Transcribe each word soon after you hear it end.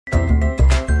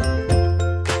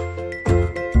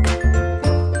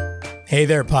Hey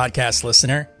there, podcast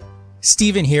listener.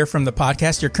 Steven here from the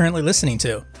podcast you're currently listening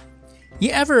to. You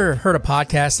ever heard a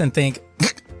podcast and think,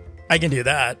 I can do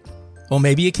that? Well,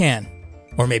 maybe you can.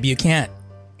 Or maybe you can't.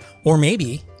 Or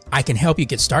maybe I can help you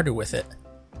get started with it.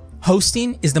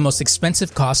 Hosting is the most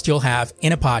expensive cost you'll have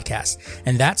in a podcast,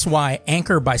 and that's why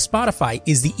Anchor by Spotify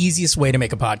is the easiest way to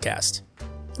make a podcast.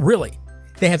 Really,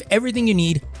 they have everything you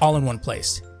need all in one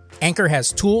place. Anchor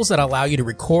has tools that allow you to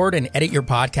record and edit your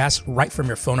podcast right from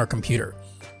your phone or computer.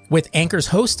 With Anchor's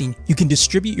hosting, you can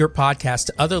distribute your podcast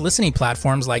to other listening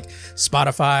platforms like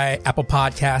Spotify, Apple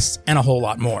Podcasts, and a whole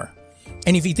lot more.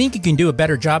 And if you think you can do a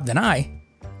better job than I,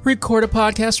 record a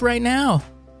podcast right now.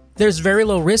 There's very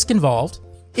low risk involved.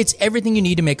 It's everything you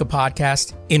need to make a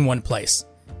podcast in one place.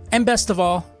 And best of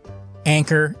all,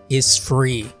 Anchor is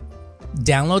free.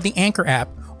 Download the Anchor app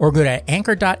or go to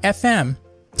anchor.fm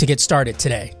to get started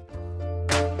today.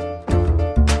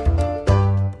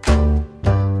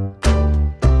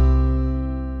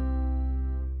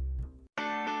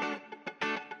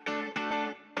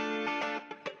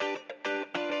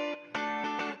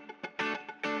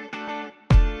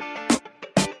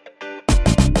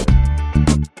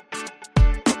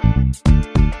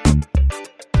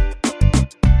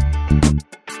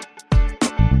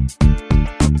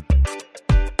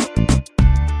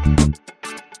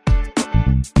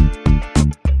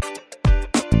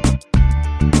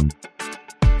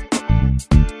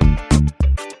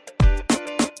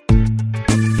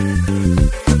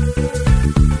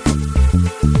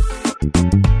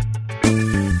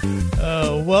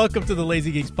 Welcome to the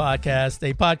Lazy Geeks Podcast,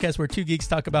 a podcast where two geeks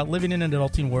talk about living in an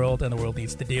adulting world and the world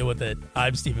needs to deal with it.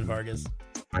 I'm Stephen Vargas.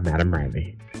 I'm Adam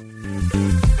Riley.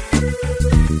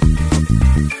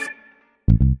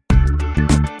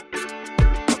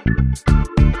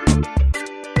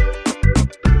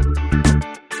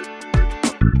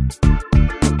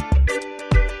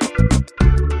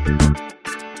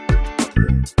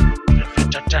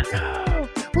 Oh,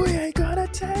 we ain't gonna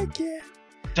take it.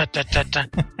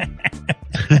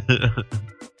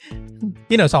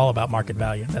 You know, it's all about market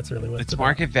value. That's really what it's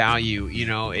market value. You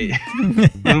know,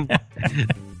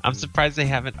 I'm surprised they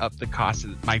haven't upped the cost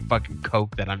of my fucking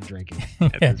Coke that I'm drinking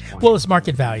at this point. Well, it's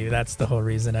market value. That's the whole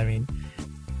reason. I mean,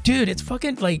 dude, it's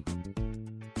fucking like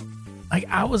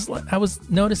I was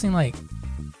noticing like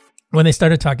when they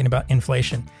started talking about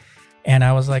inflation, and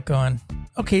I was like going,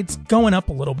 okay, it's going up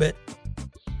a little bit,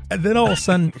 and then all of a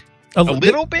sudden. A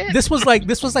little bit? This was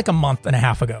like a month and a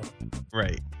half ago.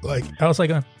 Right. Like I was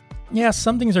like, yeah,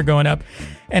 some things are going up.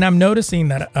 And I'm noticing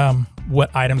that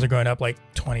what items are going up, like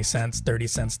 20 cents, 30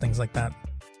 cents, things like that.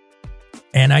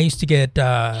 And I used to get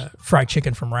fried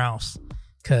chicken from Ralph's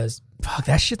because fuck,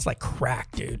 that shit's like crack,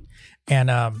 dude. And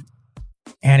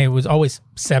it was always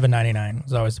 $7.99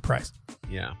 was always the price.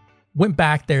 Yeah. Went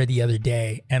back there the other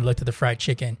day and looked at the fried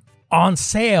chicken on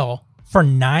sale for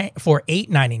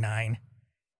 $8.99.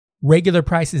 Regular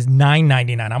price is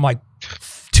 $9.99. I'm like,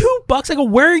 $2. I go,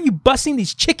 where are you busting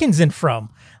these chickens in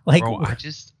from? Like, bro,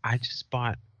 I just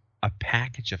bought a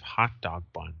package of hot dog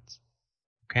buns.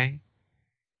 Okay,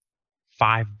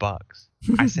 $5.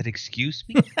 I said, excuse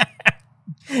me.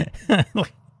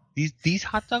 These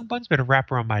hot dog buns better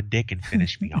wrap around my dick and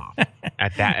finish me off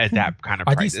at that kind of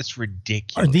price. It's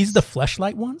ridiculous. Are these the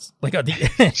Fleshlight ones? Like, are these?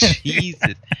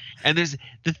 Jesus. And there's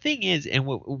the thing is, and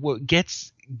what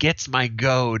gets my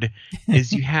goad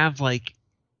is you have like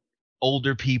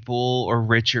older people or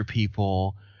richer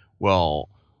people. Well,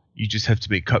 you just have to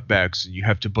make cutbacks and you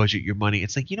have to budget your money.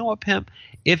 It's like, you know what, pimp?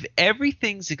 If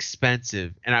everything's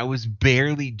expensive and I was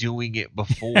barely doing it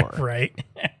before, right?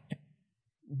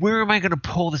 Where am I going to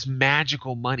pull this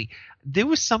magical money? There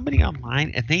was somebody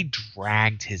online and they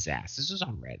dragged his ass. This was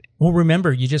on Reddit. Well,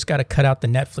 remember, you just got to cut out the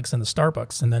Netflix and the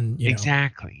Starbucks, and then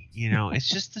exactly. You know, it's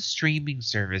just the streaming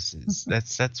services.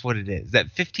 That's what it is.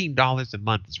 That $15 a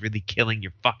month is really killing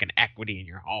your fucking equity in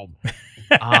your home.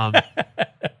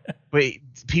 But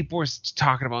people were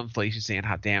talking about inflation, saying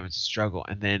how damn it's a struggle,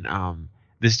 and then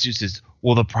this dude says,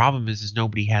 "Well, the problem is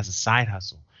nobody has a side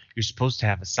hustle. You're supposed to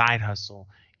have a side hustle."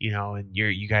 You know, and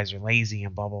you guys are lazy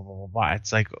and blah, blah, blah, blah, blah.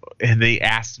 It's like, and they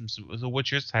asked him, so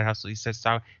what's your side hustle? He says,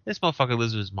 this motherfucker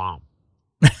lives with his mom.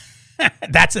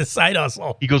 That's his side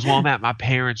hustle. He goes, well, I'm at my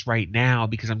parents' right now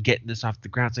because I'm getting this off the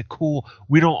ground. It's like, cool.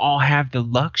 We don't all have the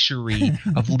luxury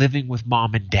of living with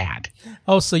mom and dad.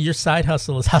 Oh, so your side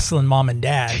hustle is hustling mom and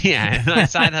dad. Yeah, my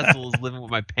side hustle is living with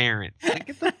my parents. Like,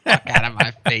 get the fuck out of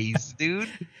my face, dude.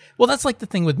 Well, that's like the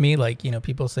thing with me. Like, you know,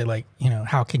 people say like, you know,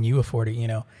 how can you afford it, you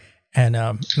know? And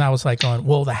I was like going,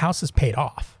 well, the house is paid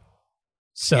off.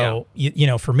 So, you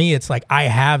know, for me, it's like I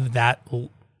have that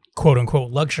quote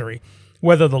unquote luxury.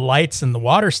 Whether the lights and the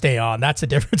water stay on, that's a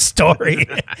different story.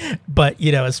 But,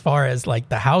 as far as like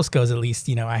the house goes, at least,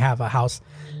 I have a house,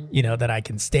 that I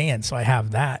can stay in. So I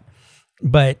have that.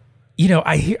 But,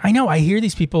 I hear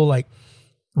these people like,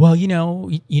 well,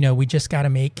 we just got to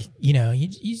make, you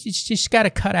just got to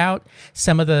cut out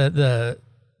some of the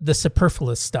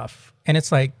superfluous stuff. And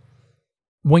it's like,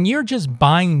 when you're just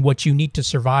buying what you need to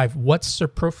survive, what's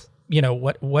superfluous?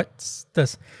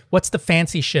 What's the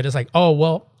fancy shit? Is like, oh,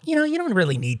 well, you don't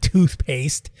really need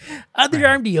toothpaste.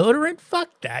 Underarm deodorant?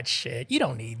 Fuck that shit. You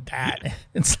don't need that.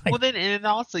 It's like, well, then, and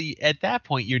also at that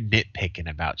point, you're nitpicking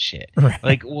about shit. Right.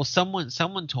 Like, well, someone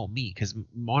told me, because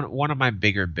one of my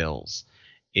bigger bills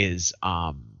is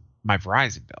my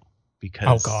Verizon bill,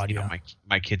 because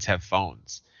my kids have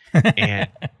phones, and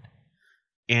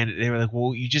they were like,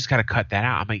 well, you just got to cut that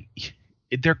out. I'm like,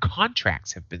 their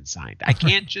contracts have been signed. I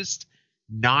can't just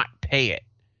not pay it.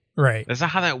 Right. That's not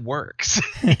how that works.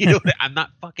 I'm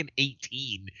not fucking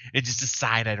 18 and just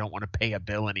decide I don't want to pay a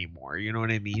bill anymore. You know what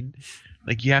I mean?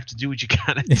 Like, you have to do what you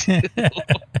gotta do.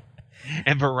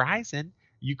 And Verizon,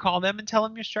 you call them and tell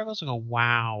them your struggles and go,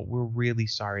 wow, we're really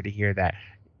sorry to hear that.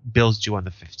 Bill's due on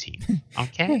the 15th.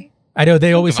 Okay. I know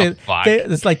they always say,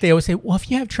 it's like they always say, well, if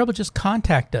you have trouble, just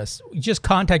contact us. Just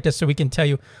contact us so we can tell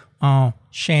you, oh,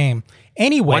 shame.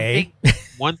 Anyway.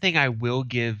 One thing I will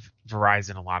give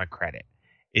Verizon a lot of credit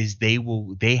is they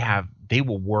will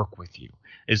work with you.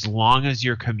 As long as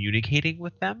you're communicating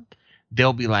with them,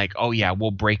 they'll be like, oh yeah,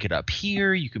 we'll break it up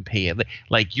here. You can pay it.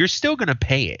 Like, you're still going to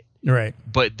pay it. Right.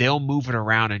 But they'll move it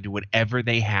around and do whatever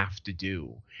they have to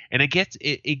do. And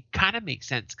it kind of makes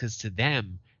sense, because to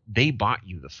them, they bought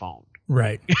you the phone.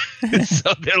 Right.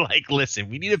 So they're like, listen,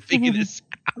 we need to figure this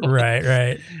out.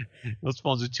 Right. Those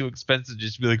phones are too expensive.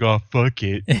 Just be like, oh, fuck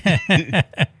it.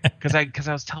 Because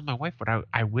I was telling my wife what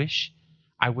I wish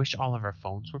all of our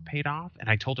phones were paid off. And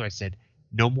I told her, I said,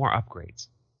 no more upgrades,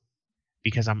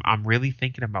 because I'm really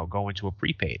thinking about going to a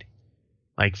prepaid.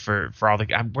 Like for all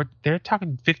they're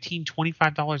talking $15,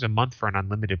 $25 a month for an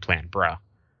unlimited plan, bruh.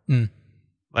 Mm.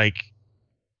 Like,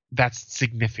 that's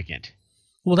significant.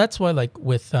 Well, that's why, like,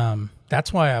 with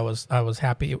that's why I was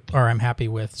happy, or I'm happy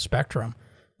with Spectrum.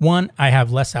 One, I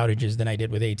have less outages than I did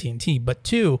with AT&T, but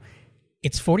two,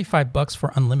 it's $45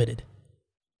 for unlimited.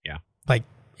 Yeah. Like,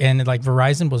 and like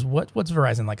Verizon was what's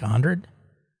Verizon, like 100?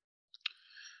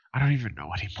 I don't even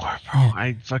know anymore, bro.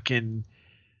 I fucking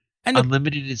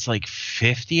unlimited is like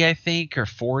 50, I think, or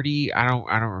 40. I don't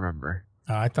remember.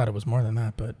 I thought it was more than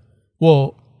that, but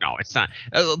well. No, it's not.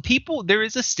 There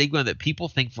is a stigma that people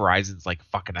think Verizon's like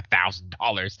fucking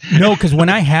 $1,000. No, because when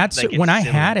I had like when I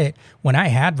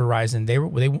had Verizon,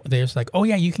 they was like, oh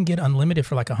yeah, you can get unlimited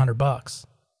for like $100,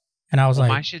 and I was like,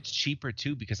 my shit's cheaper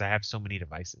too, because I have so many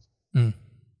devices. Mm.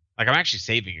 Like, I'm actually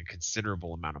saving a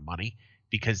considerable amount of money,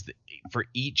 because for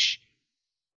each,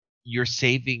 your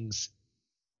savings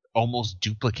almost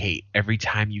duplicate every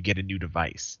time you get a new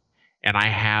device. And I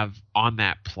have on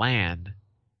that plan,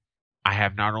 I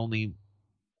have not only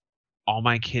all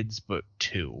my kids, but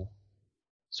 2.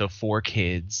 So 4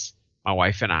 kids, my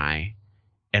wife and I,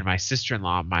 and my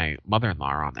sister-in-law, my mother-in-law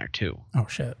are on there too. Oh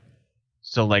shit.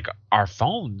 So like, our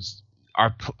phones,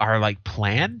 our like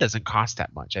plan doesn't cost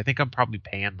that much. I think I'm probably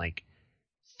paying like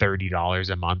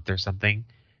 $30 a month or something.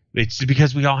 It's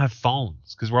because we all have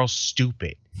phones, because we're all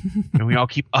stupid and we all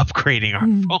keep upgrading our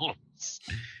phones.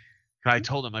 I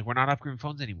told him, like, we're not upgrading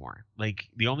phones anymore. Like,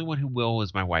 the only one who will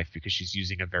is my wife, because she's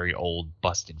using a very old,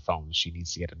 busted phone. She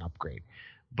needs to get an upgrade.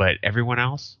 But everyone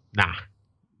else, nah,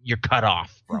 you're cut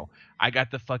off, bro. I got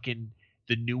the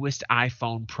newest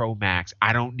iPhone Pro Max.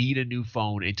 I don't need a new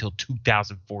phone until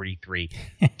 2043.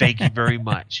 Thank you very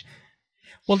much.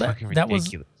 Well, that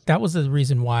was the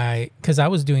reason why, because I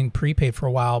was doing prepaid for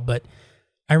a while, but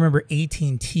I remember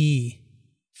AT&T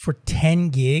for 10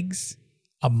 gigs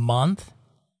a month.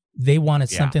 They wanted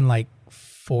something like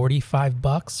 $45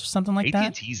 or something like that.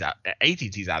 AT&T's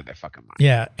out of their fucking mind.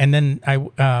 Yeah, and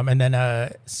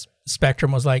then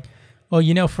Spectrum was like,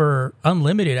 well, for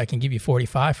unlimited, I can give you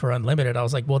 $45 for unlimited. I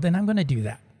was like, well, then I'm going to do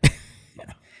that.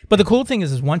 But the cool thing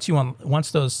is once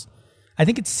those, I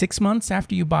think it's 6 months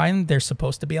after you buy them, they're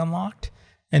supposed to be unlocked,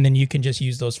 and then you can just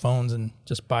use those phones and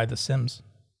just buy the SIMs.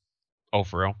 Oh,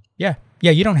 for real? Yeah.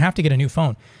 You don't have to get a new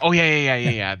phone. Oh,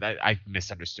 yeah. I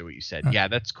misunderstood what you said. Yeah,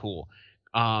 that's cool.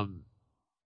 I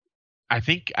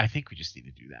think we just need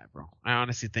to do that, bro. I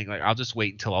honestly think, like, I'll just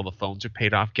wait until all the phones are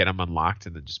paid off, get them unlocked,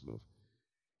 and then just move.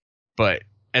 But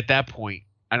at that point,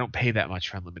 I don't pay that much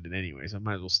for unlimited anyways. I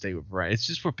might as well stay with Verizon. It's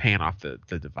just we're paying off the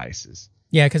devices.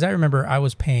 Yeah, because I remember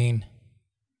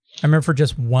for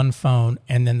just one phone,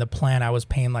 and then the plan I was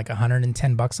paying like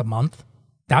 $110 a month.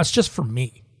 That's just for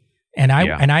me. And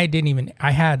I didn't even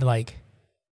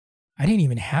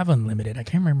have unlimited. I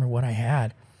can't remember what I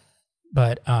had.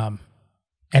 But and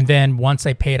then once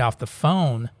I paid off the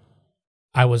phone,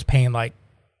 I was paying like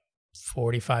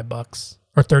 $45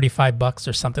 or $35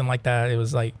 or something like that. It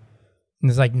was like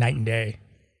night and day.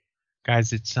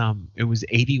 Guys, it was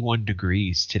 81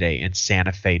 degrees today in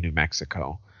Santa Fe, New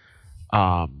Mexico.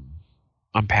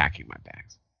 I'm packing my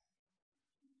bags.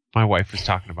 My wife was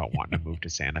talking about wanting to move to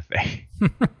Santa Fe.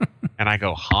 And I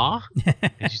go, huh?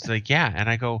 And she's like, yeah. And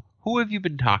I go, who have you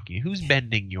been talking? Who's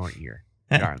bending your ear,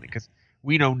 darling? Because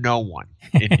we know no one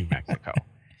in New Mexico.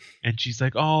 And she's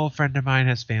like, oh, a friend of mine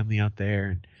has family out there.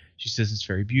 And she says it's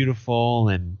very beautiful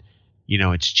and,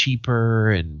 it's cheaper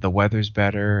and the weather's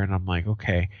better. And I'm like,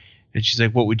 okay. And she's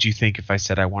like, what would you think if I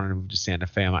said I wanted to move to Santa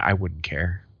Fe? I'm like, I wouldn't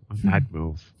care. I'd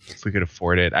move if we could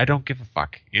afford it. I don't give a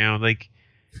fuck.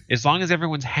 As long as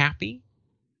everyone's happy,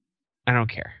 I don't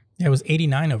care. Yeah, it was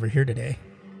 89 over here today.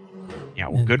 Yeah,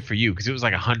 well, good for you, because it was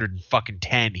like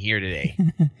 110 here today.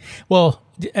 Well,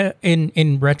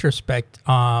 in retrospect,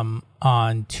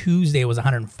 on Tuesday it was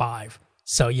 105.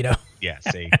 So Yeah,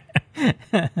 see.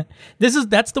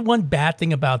 That's the one bad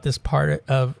thing about this part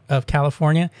of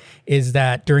California is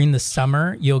that during the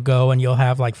summer you'll go and you'll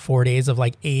have like 4 days of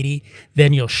like 80,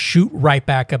 then you'll shoot right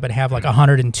back up and have like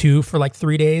 102 for like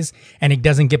 3 days, and it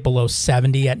doesn't get below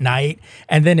 70 at night,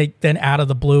 and then out of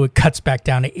the blue it cuts back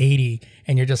down to 80,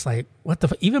 and you're just like, what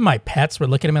the even my pets were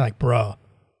looking at me like, bro,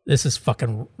 this is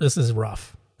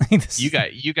rough.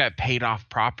 You got paid off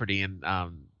property in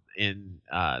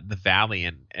the valley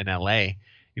in LA.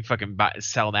 You fucking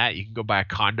sell that. You can go buy a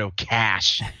condo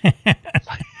cash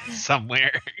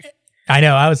somewhere. I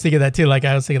know. I was thinking that too. Like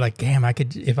I was thinking, like, damn, I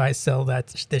could, if I sell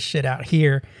this shit out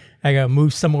here, I gotta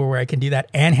move somewhere where I can do that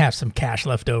and have some cash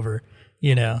left over.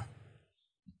 Then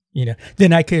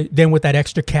then with that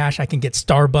extra cash, I can get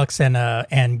Starbucks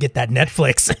and get that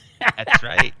Netflix. That's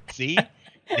right. See,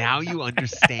 now you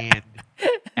understand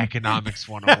Economics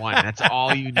 101. That's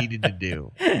all you needed to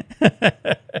do.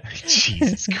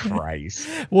 Jesus Christ.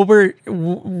 Well,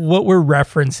 what we're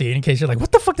referencing, in case you're like,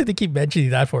 what the fuck did they keep mentioning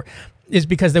that for, is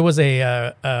because there was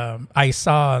I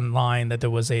saw online that there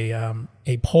was a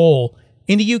poll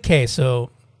in the UK.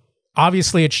 So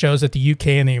obviously it shows that the UK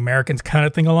and the Americans kind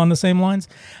of think along the same lines.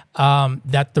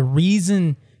 That the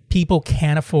reason people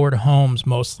can't afford homes,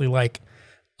 mostly like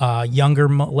younger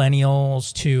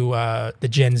millennials to the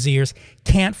Gen Zers,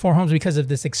 can't afford homes because of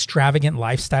this extravagant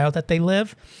lifestyle that they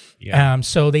live. Yeah.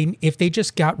 So if they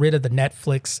just got rid of the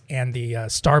Netflix and the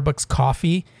Starbucks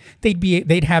coffee,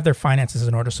 they'd have their finances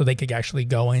in order so they could actually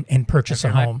go in and purchase a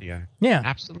home. Yeah.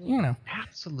 Absolutely.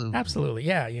 Absolutely.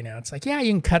 Yeah. It's like, yeah,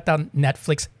 you can cut down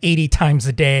Netflix 80 times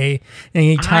a day, and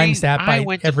you times that by every day. I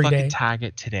went to fucking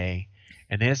Target today,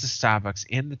 and there's a Starbucks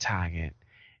in the Target.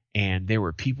 And there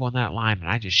were people in that line, and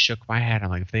I just shook my head. I'm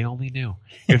like, if they only knew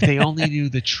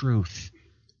the truth,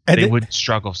 they wouldn't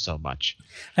struggle so much.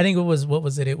 I think what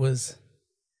was it? It was,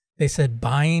 they said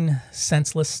buying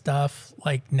senseless stuff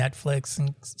like Netflix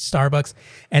and Starbucks.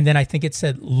 And then I think it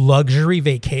said luxury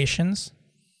vacations.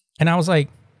 And I was like,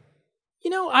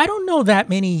 I don't know that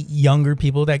many younger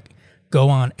people that go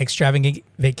on extravagant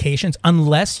vacations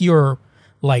unless you're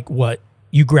like what?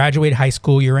 You graduate high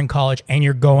school, you're in college, and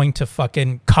you're going to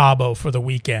fucking Cabo for the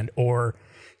weekend, or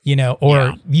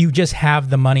you just have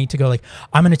the money to go like,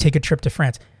 I'm going to take a trip to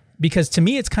France. Because to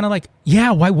me, it's kind of like,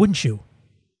 yeah, why wouldn't you?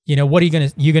 What are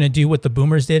you gonna do what the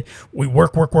boomers did? We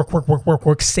work,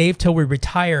 save till we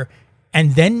retire,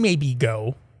 and then maybe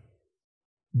go.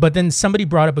 But then somebody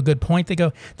brought up a good point. They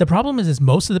go, the problem is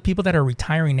most of the people that are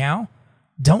retiring now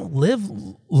don't live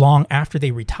long after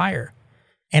they retire.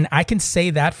 And I can say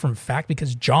that from fact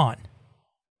because John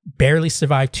barely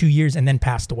survived 2 years and then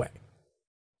passed away.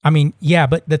 I mean, yeah,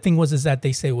 but the thing is that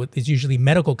they say it's usually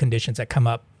medical conditions that come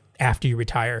up after you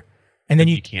retire. And then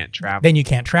you can't travel. Then you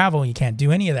can't travel. You can't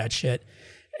do any of that shit.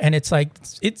 And it's like,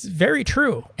 it's very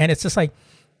true. And it's just like,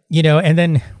 and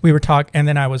then we were talking, and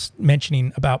then I was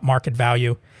mentioning about market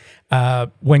value.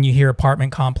 When you hear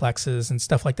apartment complexes and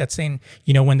stuff like that saying,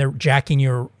 when they're jacking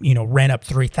your, rent up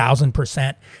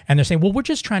 3,000%, and they're saying, well, we're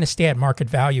just trying to stay at market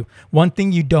value. One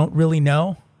thing you don't really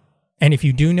know, and if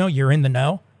you do know, you're in the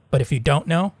know, but if you don't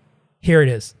know, here it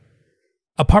is.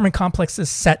 Apartment complexes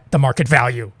set the market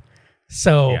value.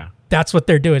 So that's what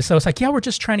they're doing. So it's like, yeah, we're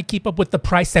just trying to keep up with the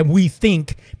price that we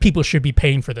think people should be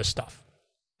paying for this stuff.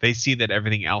 They see that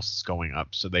everything else is going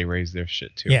up, so they raise their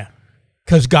shit too. Yeah.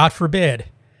 Because God forbid,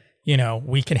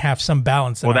 we can have some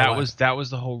balance. Well, that was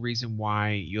the whole reason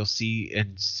why you'll see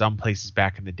in some places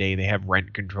back in the day they have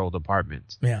rent controlled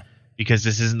apartments. Yeah. Because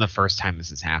this isn't the first time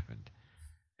this has happened.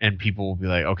 and people will be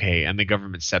like, okay, and the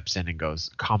government steps in and goes,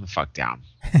 calm the fuck down,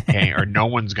 okay, or no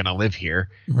one's gonna live here,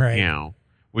 Right. you know,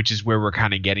 which is where we're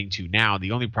kind of getting to now.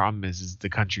 The only problem is the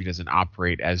country doesn't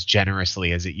operate as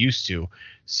generously as it used to,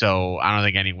 so I don't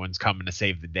think anyone's coming to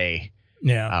save the day.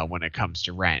 Yeah. When it comes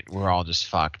to rent, we're all just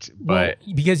fucked. But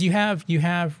because you have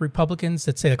Republicans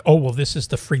that say like, oh well, this is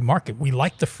the free market. We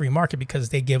like the free market because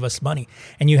they give us money,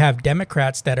 and you have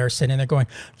Democrats that are sitting there going,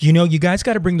 you know, you guys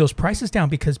got to bring those prices down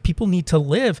because people need to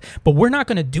live, but we're not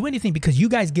going to do anything because you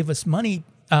guys give us money,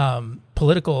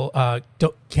 political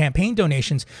campaign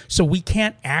donations, so we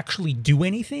can't actually do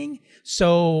anything.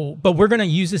 So, but we're going to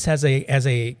use this as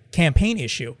a campaign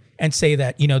issue and say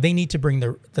that, you know, they need to bring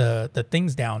the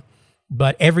things down.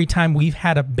 But every time we've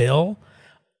had a bill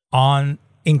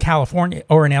in California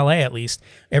or in LA at least,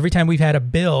 every time we've had a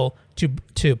bill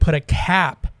to put a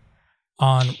cap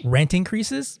on rent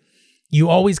increases, you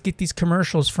always get these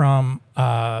commercials from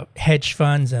hedge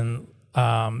funds and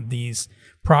these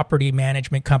property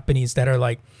management companies that are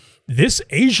like, this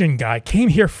Asian guy came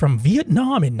here from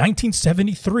Vietnam in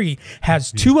 1973,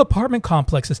 has 2 apartment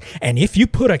complexes, and if you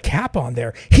put a cap on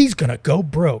there, he's going to go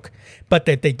broke. But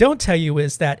that they don't tell you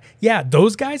is that, yeah,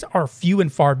 those guys are few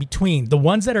and far between. The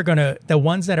ones that are going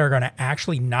to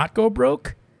actually not go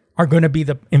broke are going to be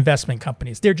the investment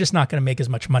companies. They're just not going to make as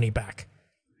much money back.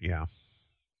 Yeah.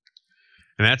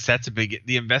 And that's a big,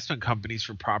 the investment companies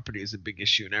for property is a big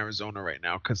issue in Arizona right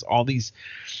now, because all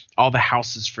the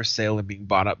houses for sale are being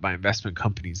bought up by investment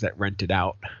companies that rent it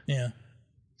out. Yeah.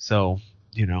 So,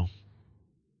 you know,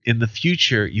 in the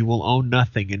future, you will own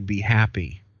nothing and be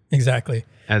happy. Exactly.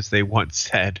 As they once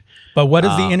said. But what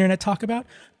does the internet talk about?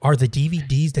 Are the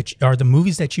DVDs are the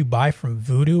movies that you buy from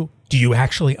Vudu, do you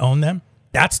actually own them?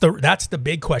 That's the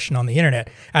big question on the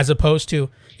internet, as opposed to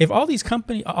if all these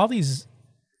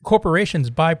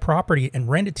corporations buy property and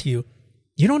rent it to you,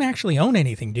 you don't actually own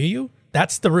anything, do you?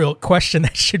 That's the real question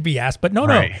that should be asked. But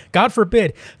no, God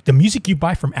forbid, the music you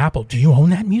buy from Apple, do you own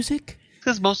that music?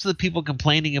 Because most of the people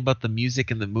complaining about the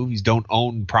music and the movies don't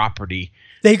own property.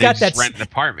 They just rent an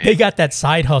apartment. They got that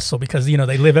side hustle because, you know,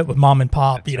 they live it with mom and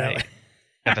pop. That's you know, right.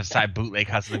 Got the side bootleg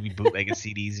hustle, be bootlegging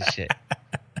CDs and shit.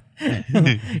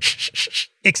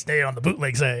 Ixnay on the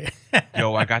bootleg say.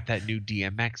 Yo, I got that new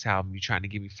DMX album. You trying to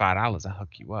give me $5? I'll hook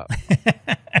you up.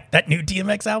 That new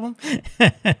DMX album?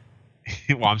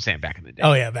 Well, I'm saying back in the day.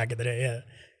 Oh yeah, back in the day, yeah.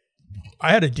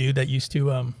 I had a dude that used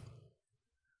to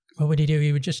what would he do?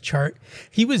 He would just chart.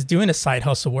 He was doing a side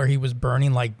hustle where he was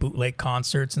burning like bootleg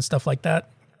concerts and stuff like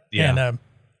that. Yeah. And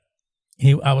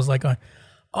I was like,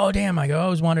 oh damn! I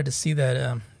always wanted to see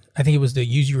that. I think it was the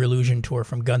Use Your Illusion tour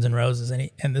from Guns N' Roses,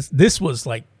 and this was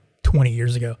like 20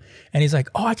 years ago. And he's like,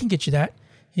 oh, I can get you that.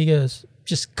 He goes,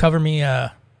 just cover me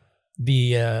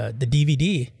the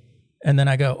DVD. And then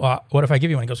I go, well, what if I give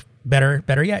you one? He goes,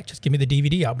 better yet, just give me the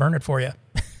DVD. I'll burn it for you.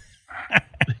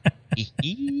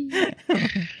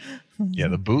 Yeah,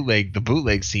 the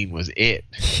bootleg scene was it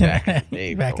back in the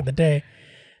day. Back in the day.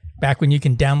 Back when you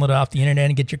can download it off the internet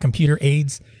and get your computer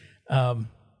aids. For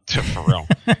real.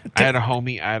 I had a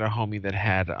homie that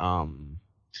had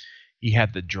he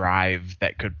had the drive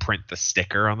that could print the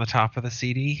sticker on the top of the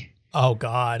CD. Oh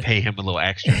God. Pay him a little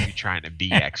extra if you're trying to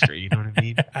be extra, you know what I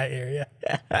mean? I hear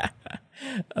you.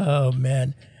 Oh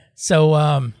man.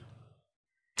 So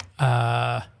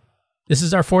this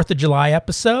is our 4th of July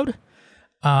episode.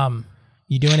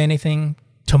 You doing anything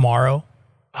tomorrow?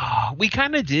 We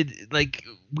kind of did, like,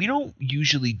 we don't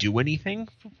usually do anything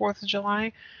for 4th of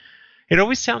July. It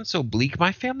always sounds so bleak.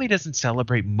 My family doesn't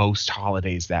celebrate most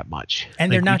holidays that much. And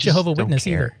they're not Jehovah's Witness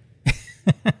either.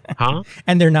 Huh?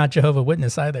 And they're not Jehovah's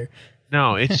Witness either.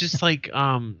 No, it's just like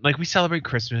we celebrate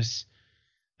Christmas.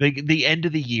 The end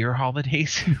of the year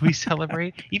holidays we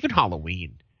celebrate. Even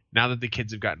Halloween. Now that the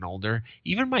kids have gotten older,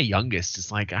 even my youngest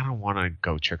is like, I don't want to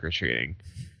go trick-or-treating.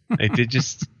 Like, they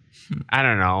just, I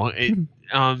don't know.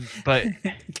 But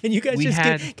can you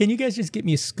guys just get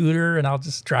me a scooter and I'll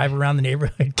just drive around the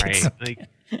neighborhood? Right. Like,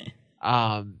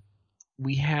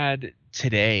 we had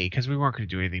today, because we weren't going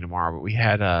to do anything tomorrow, but we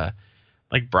had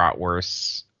like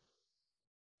bratwurst,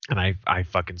 and I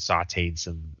fucking sauteed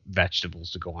some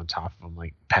vegetables to go on top of them,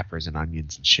 like peppers and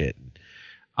onions and shit.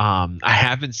 I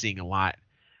have been seeing a lot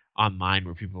online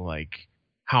where people are like,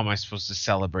 how am I supposed to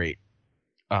celebrate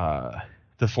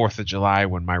the 4th of July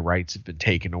when my rights have been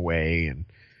taken away? And,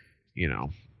 you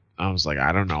know, I was like,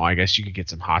 I don't know. I guess you could get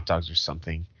some hot dogs or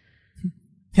something.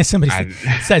 I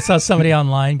saw somebody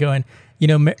online going, you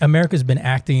know, America's been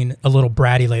acting a little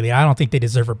bratty lately. I don't think they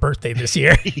deserve a birthday this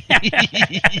year.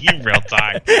 Real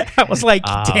time. I was like,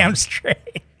 damn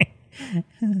straight.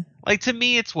 Like, to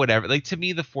me, it's whatever. Like, to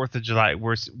me, the 4th of July,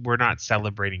 we're not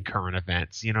celebrating current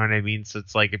events. You know what I mean? So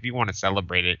it's like, if you want to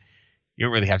celebrate it, you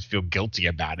don't really have to feel guilty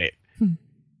about it.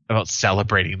 About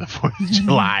celebrating the 4th of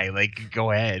July. Like,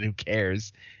 go ahead. Who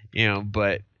cares? You know,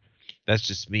 but that's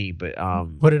just me. But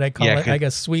what did I call it? Like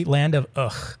a sweet land of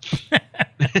ugh.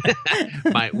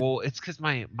 It's because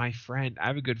my friend, I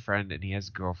have a good friend and he has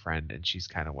a girlfriend and she's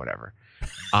kind of whatever.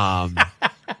 I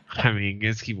mean,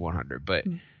 let's keep 100, but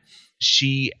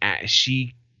she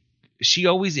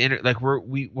always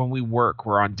when we work,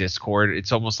 we're on Discord.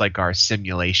 It's almost like our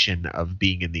simulation of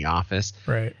being in the office,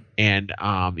 right? And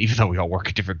even though we all work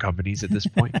at different companies at this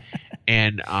point,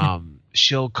 and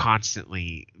she'll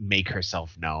constantly make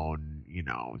herself known. You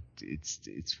know,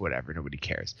 it's whatever, nobody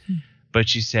cares. But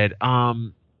she said,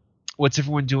 what's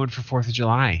everyone doing for 4th of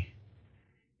July?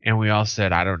 And we all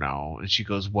said, I don't know. And she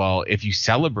goes, well, if you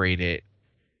celebrate it,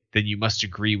 then you must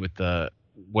agree with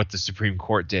what the Supreme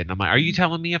Court did. And I'm like, are you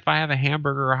telling me if I have a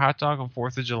hamburger or a hot dog on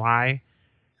 4th of July,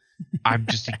 I'm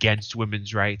just against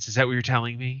women's rights? Is that what you're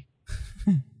telling me?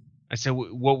 I said,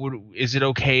 is it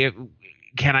okay?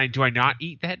 Do I not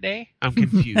eat that day? I'm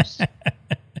confused.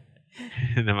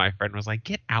 And then my friend was like,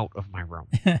 get out of my room.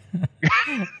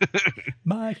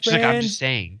 My She's like, I'm just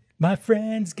saying. My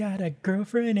friend's got a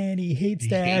girlfriend and he hates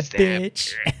that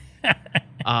bitch.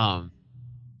 And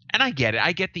I get it.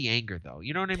 I get the anger, though.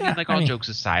 You know what I mean? Like, all jokes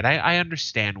aside, I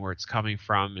understand where it's coming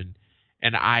from.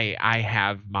 And I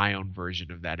have my own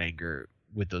version of that anger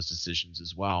with those decisions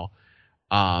as well.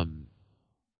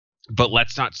 But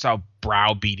let's not stop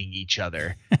browbeating each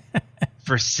other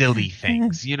for silly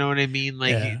things. You know what I mean?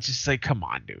 Like, it's just like, come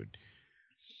on, dude.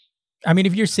 I mean,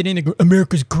 if you're sitting there,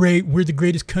 America's great, we're the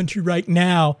greatest country right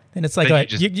now, then it's like,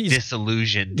 you're just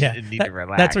disillusioned and need to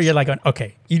relax. That's where you're like,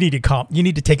 okay, you need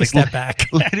to take a step back.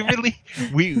 Literally,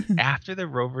 after the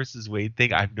Roe versus Wade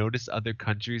thing, I've noticed other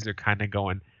countries are kind of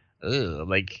going, ugh,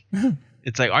 like,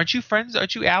 it's like, aren't you friends?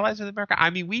 Aren't you allies with America?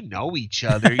 I mean, we know each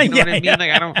other. You know what I mean?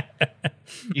 Like, I don't,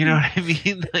 you know what I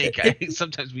mean? Like,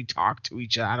 sometimes we talk to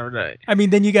each other. I don't know. I mean,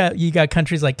 then you got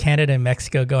countries like Canada and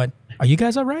Mexico going, are you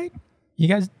guys all right?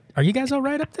 Are you guys all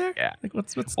right up there? Yeah. Like,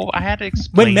 what's Well, I had to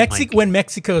explain. When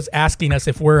Mexico's asking us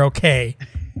if we're okay,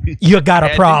 you got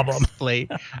a problem. I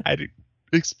had to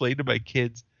explain to my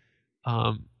kids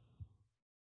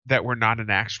that we're not an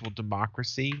actual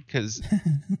democracy, because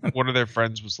one of their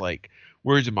friends was like,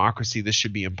 we're a democracy, this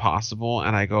should be impossible.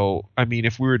 And I go, I mean,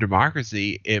 if we were a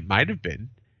democracy, it might have been,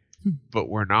 but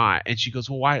we're not. And she goes,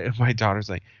 well, why? My daughter's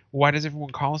like, why does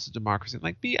everyone call us a democracy? I'm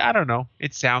like, I don't know.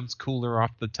 It sounds cooler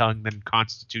off the tongue than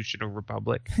constitutional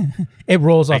republic. It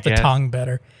rolls off the tongue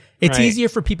better. It's easier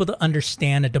for people to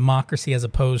understand a democracy as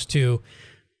opposed to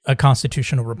a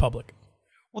constitutional republic.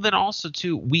 Well, then also,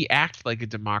 too, we act like a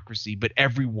democracy, but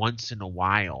every once in a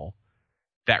while,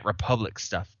 that republic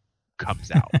stuff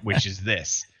comes out, which is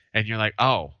this. And you're like,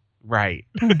 oh, right.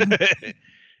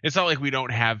 It's not like we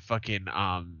don't have fucking,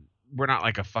 we're not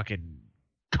like a fucking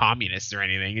communist or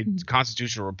anything. It's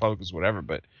constitutional republic is whatever,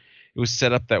 but it was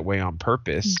set up that way on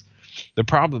purpose. The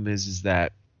problem is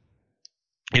that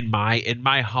in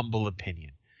my humble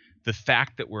opinion, the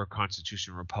fact that we're a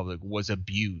constitutional republic was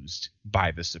abused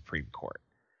by the Supreme Court.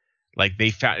 Like, they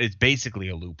found it's basically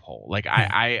a loophole. Like,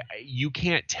 you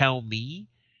can't tell me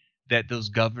that those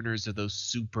governors of those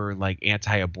super like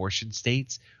anti-abortion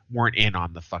states weren't in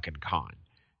on the fucking con,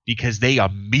 because they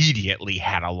immediately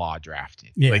had a law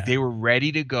drafted. Like, they were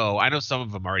ready to go. I know some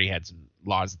of them already had some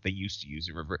laws that they used to use.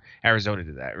 Arizona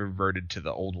did that, reverted to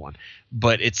the old one.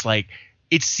 But it's like,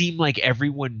 it seemed like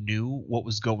everyone knew what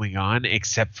was going on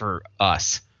except for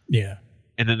us. Yeah.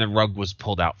 And then the rug was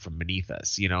pulled out from beneath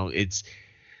us. You know, it's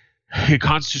a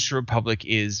constitutional republic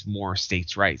is more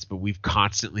states' rights, but we've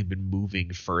constantly been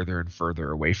moving further and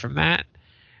further away from that.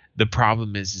 The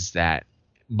problem is that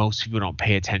most people don't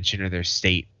pay attention to their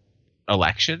state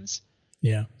elections.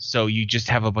 Yeah. So you just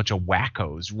have a bunch of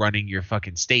wackos running your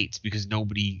fucking states because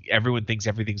everyone thinks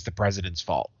everything's the president's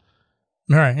fault.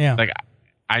 All right. Yeah. Like,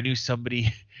 I knew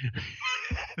somebody,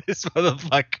 this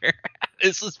motherfucker,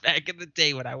 this was back in the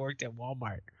day when I worked at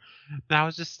Walmart. And I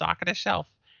was just stocking a shelf.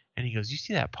 And he goes, you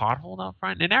see that pothole out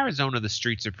front? In Arizona, the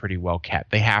streets are pretty well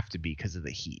kept. They have to be because of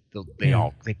the heat.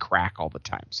 They crack all the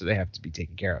time, so they have to be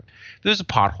taken care of. There's a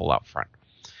pothole out front.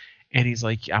 And he's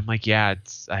like, I'm like, yeah,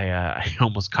 I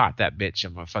almost caught that bitch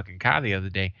on my fucking car the other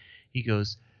day. He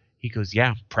goes,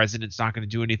 yeah, president's not going to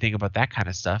do anything about that kind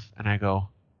of stuff. And I go,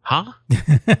 huh?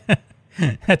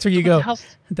 That's where you go.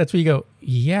 That's where you go.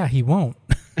 Yeah, he won't.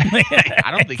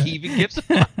 I don't think he even gives a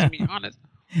fuck, to be honest.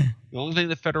 The only thing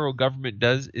the federal government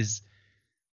does is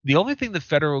the only thing the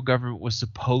federal government was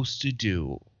supposed to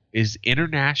do is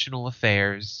international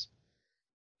affairs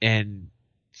and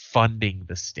funding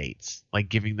the states, like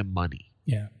giving them money.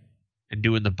 Yeah. And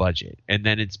doing the budget. And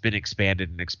then it's been expanded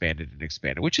and expanded and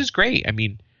expanded, which is great. I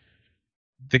mean,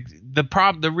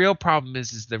 the real problem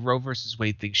is the Roe versus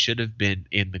Wade thing should have been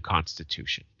in the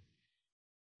Constitution,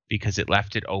 because it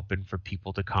left it open for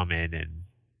people to come in and,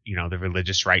 you know, the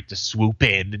religious right to swoop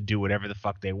in and do whatever the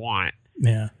fuck they want.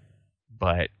 Yeah.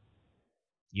 But,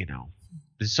 you know,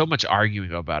 there's so much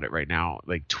arguing about it right now.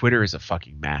 Like, Twitter is a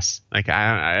fucking mess. Like,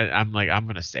 I'm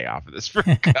going to stay off of this for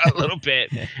a little bit.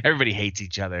 Everybody hates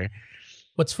each other.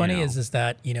 What's funny is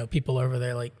that, you know, people over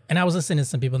there, like, and I was listening to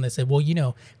some people and they said, well, you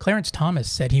know, Clarence Thomas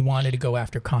said he wanted to go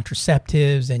after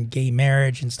contraceptives and gay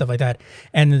marriage and stuff like that.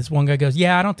 And this one guy goes,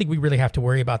 yeah, I don't think we really have to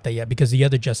worry about that yet because the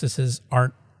other justices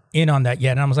aren't in on that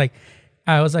yet. And I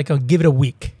was like, oh, give it a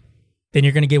week. Then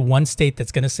you're going to get one state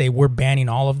that's going to say, we're banning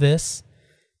all of this.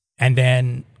 And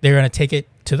then they're going to take it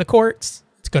to the courts.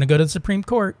 It's going to go to the Supreme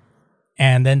Court.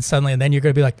 And then suddenly, and then you're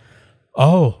going to be like,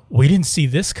 oh, we didn't see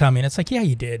this coming. It's like, yeah,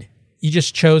 you did. You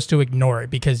just chose to ignore it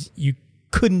because you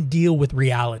couldn't deal with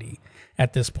reality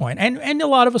at this point. And a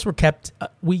lot of us were kept,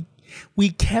 we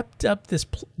kept up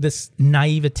this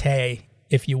naivete,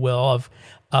 if you will,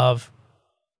 of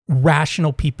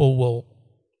rational people will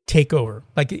take over.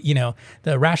 Like, you know,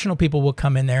 the rational people will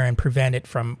come in there and prevent it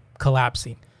from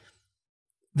collapsing.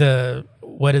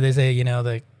 What do they say? You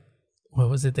know, what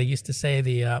was it they used to say?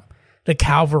 The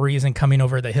cavalry isn't coming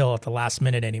over the hill at the last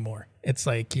minute anymore. It's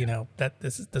like, you know,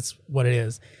 that's what it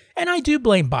is. And I do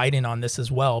blame Biden on this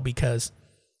as well, because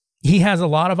he has a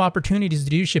lot of opportunities to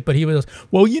do shit, but he was,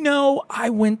 well, you know,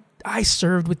 I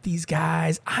served with these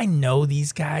guys. I know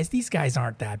these guys. These guys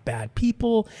aren't that bad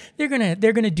people. They're going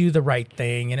to do the right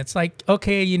thing. And it's like,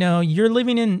 okay, you know, you're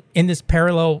living in this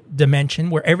parallel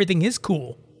dimension where everything is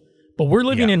cool, but we're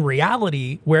living in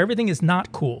reality where everything is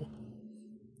not cool.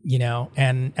 You know,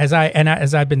 and as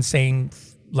I've been saying,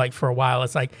 like, for a while,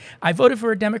 it's like, I voted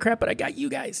for a Democrat, but I got you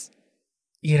guys.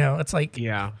 You know, it's like,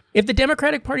 if the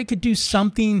Democratic Party could do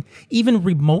something even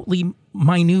remotely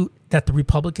minute that the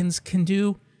Republicans can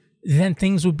do, then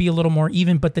things would be a little more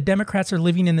even. But the Democrats are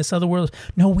living in this other world.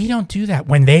 No, we don't do that.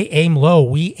 When they aim low,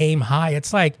 we aim high.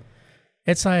 It's like,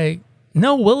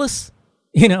 no, Willis,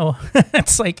 you know,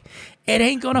 it's like, it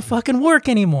ain't gonna fucking work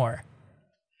anymore.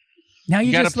 Now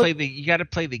you got to play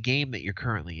the game that you're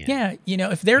currently in. Yeah, you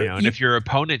know, if your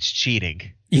opponent's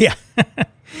cheating, you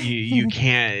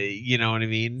can't, you know what I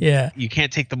mean? Yeah, you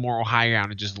can't take the moral high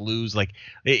ground and just lose. Like,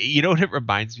 you know what it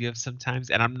reminds me of sometimes,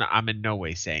 and I'm in no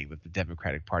way saying that the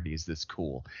Democratic Party is this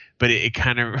cool, but it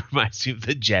kind of reminds me of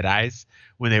the Jedis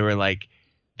when they were like,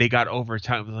 they got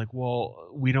overtime. It was like,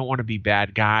 well, we don't want to be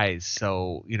bad guys,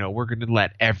 so, you know, we're going to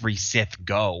let every Sith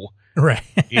go. Right.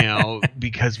 You know,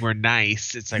 because we're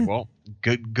nice. It's like, well,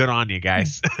 good on you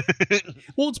guys.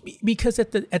 Well, it's because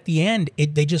at the end,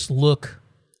 they just look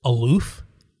aloof.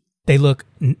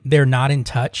 They're not in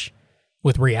touch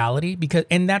with reality,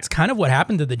 and that's kind of what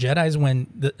happened to the Jedis when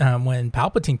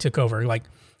Palpatine took over. Like,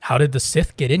 how did the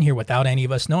Sith get in here without any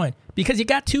of us knowing? Because you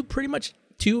got pretty much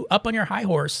two up on your high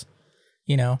horse,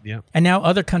 you know? Yeah. And now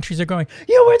other countries are going,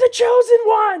 you were the chosen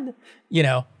one, you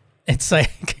know? It's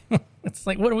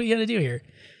like, what are we going to do here?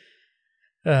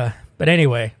 But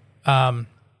anyway, I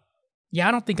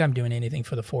don't think I'm doing anything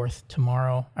for the 4th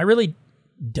tomorrow. I really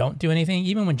don't do anything.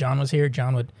 Even when John was here,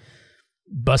 John would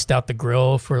bust out the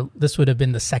grill this would have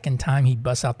been the second time he'd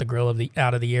bust out the grill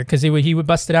out of the year. Cause he would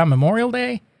bust it out Memorial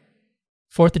Day,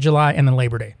 4th of July, and then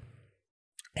Labor Day.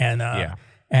 And,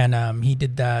 he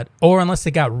did that, or unless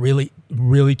it got really,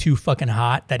 really too fucking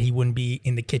hot that he wouldn't be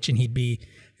in the kitchen.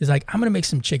 He's like, I'm going to make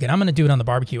some chicken. I'm going to do it on the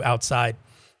barbecue outside.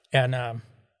 And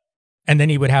then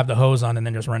he would have the hose on and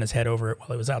then just run his head over it while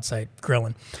he was outside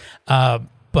grilling.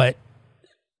 But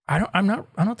I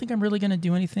don't think I'm really going to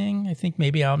do anything. I think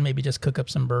I'll just cook up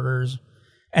some burgers,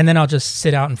 and then I'll just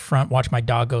sit out in front, watch my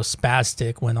dog go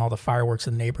spastic when all the fireworks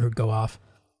in the neighborhood go off.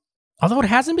 Although it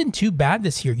hasn't been too bad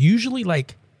this year. Usually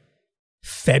like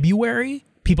February,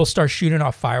 people start shooting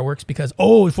off fireworks because,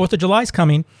 4th of July is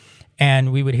coming.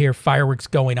 And we would hear fireworks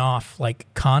going off like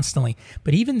constantly.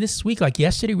 But even this week, like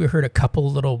yesterday, we heard a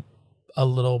couple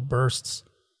little bursts,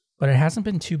 but it hasn't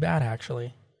been too bad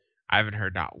actually. I haven't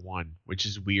heard not one, which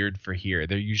is weird for here.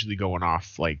 They're usually going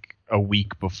off like a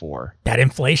week before. That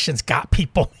inflation's got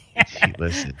people.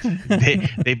 Listen,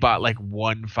 they bought like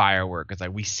one firework. It's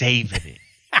like, we saving it.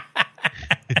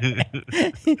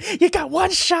 You got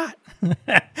one shot,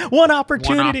 one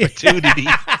opportunity.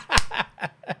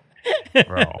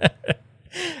 Bro.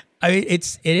 I mean,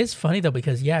 it is funny though,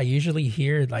 because usually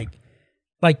here,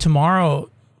 like tomorrow,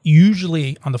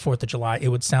 usually on the 4th of July, it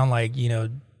would sound like, you know,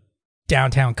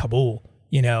 downtown Kabul,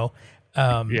 you know?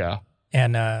 Yeah.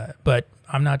 And, but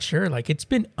I'm not sure. Like, it's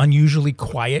been unusually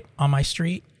quiet on my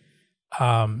street.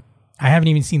 I haven't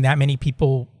even seen that many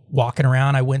people walking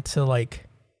around. I went to like,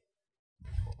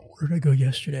 where did I go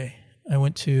yesterday? I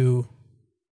went to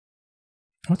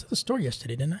the store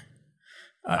yesterday, didn't I?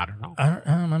 I don't know.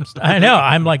 I know.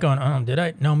 I'm like going, did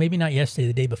I? No, maybe not yesterday,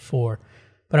 the day before.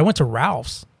 But I went to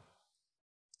Ralph's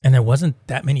and there wasn't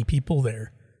that many people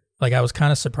there. Like, I was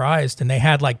kind of surprised. And they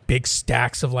had like big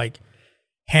stacks of like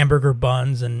hamburger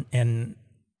buns and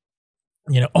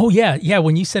you know, oh yeah.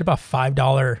 When you said about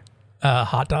 $5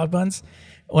 hot dog buns,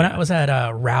 when I was at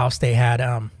Ralph's, they had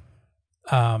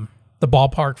the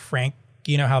Ballpark Frank.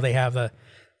 You know how they have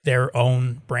their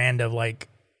own brand of like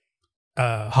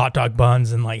hot dog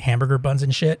buns and like hamburger buns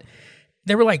and shit.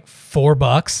 They were like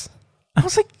 $4. I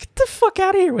was like, get the fuck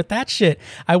out of here with that shit.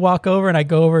 I walk over and I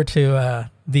go over to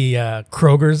the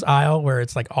Kroger's aisle where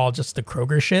it's like all just the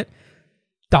Kroger shit.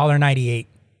 $1.98.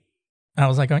 I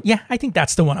was like, yeah, I think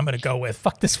that's the one I'm gonna go with.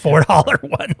 Fuck this $4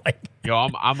 one. Like, yo,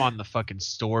 I'm on the fucking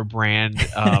store brand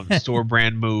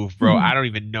move, bro. I don't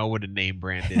even know what a name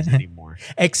brand is anymore.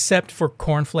 Except for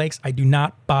cornflakes, I do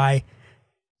not buy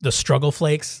the Struggle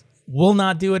Flakes. Will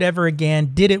not do it ever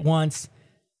again. Did it once.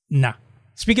 Nah.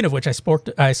 Speaking of which, I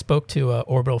spoke to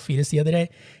Orbital Fetus the other day,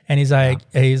 and he's like,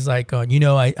 you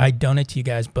know, I donate to you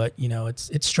guys, but you know,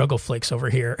 it's Struggle Flakes over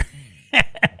here.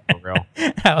 For real.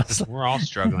 We're all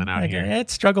struggling out here.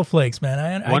 It's Struggle Flakes,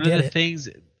 man. One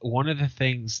of the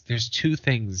things, there's two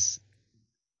things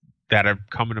that are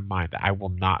coming to mind that I will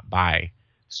not buy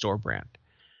store brand.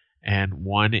 And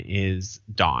one is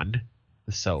Dawn,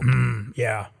 the soap.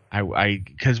 Yeah.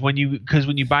 Because when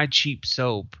you buy cheap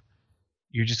soap,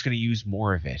 you're just going to use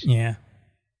more of it. Yeah.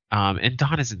 And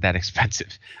Dawn isn't that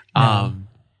expensive. No.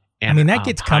 And, I mean, that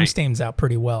gets cum stains out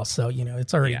pretty well. So, you know,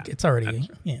 it's already,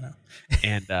 you know.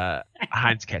 And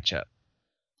Heinz ketchup.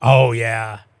 Oh,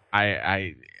 yeah.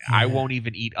 I won't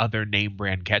even eat other name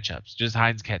brand ketchups, just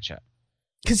Heinz ketchup.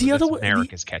 Because the other one,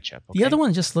 America's ketchup. Okay? The other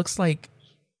one just looks like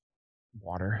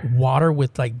water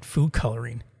with like food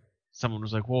coloring. Someone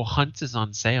was like, well, Hunt's is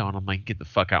on sale. And I'm like, get the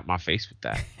fuck out my face with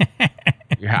that.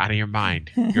 You're out of your mind.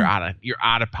 You're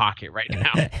out of pocket right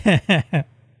now.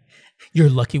 You're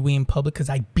lucky we in public because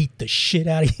I beat the shit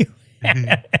out of you.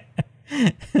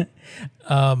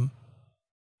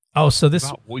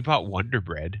 We bought Wonder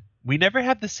Bread. We never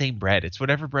had the same bread. It's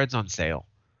whatever bread's on sale.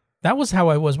 That was how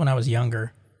I was when I was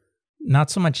younger.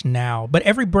 Not so much now. But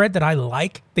every bread that I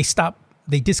like,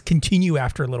 they discontinue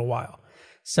after a little while.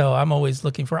 So I'm always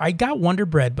looking for. I got Wonder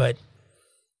Bread, but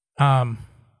I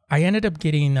ended up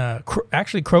getting.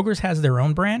 Actually, Kroger's has their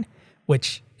own brand,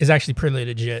 which is actually pretty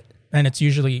legit, and it's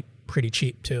usually pretty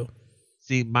cheap too.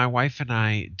 See, my wife and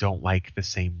I don't like the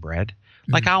same bread.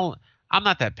 Like I'm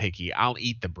not that picky. I'll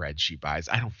eat the bread she buys.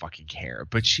 I don't fucking care.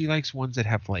 But she likes ones that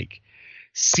have like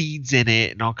seeds in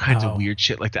it and all kinds of weird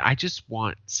shit like that. I just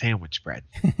want sandwich bread.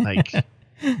 Like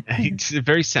it's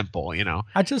very simple, you know.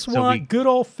 I just want good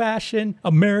old fashioned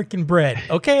American bread.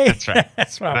 Okay. That's right.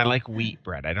 That's right. And I like wheat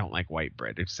bread. I don't like white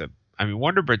bread. Except, I mean,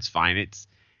 Wonder Bread's fine. It's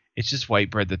just white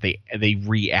bread that they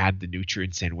re-add the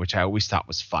nutrients in, which I always thought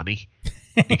was funny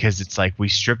because it's like we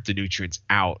stripped the nutrients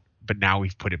out, but now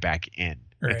we've put it back in.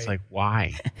 Right. It's like,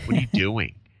 why? What are you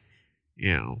doing?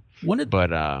 You know. One of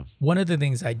the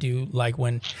things I do like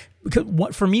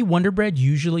for me, Wonder Bread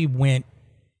usually went.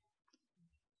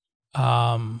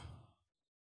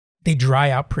 They dry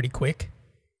out pretty quick.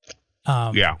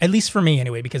 Yeah. At least for me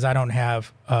anyway, because I don't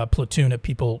have a platoon of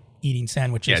people eating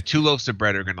sandwiches. Yeah, 2 loaves of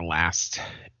bread are going to last,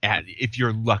 if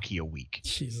you're lucky, a week.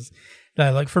 Jesus.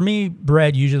 Like for me,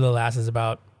 bread usually lasts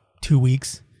about 2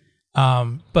 weeks.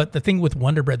 But the thing with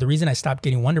Wonder Bread, the reason I stopped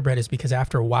getting Wonder Bread is because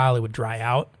after a while it would dry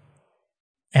out.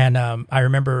 And I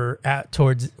remember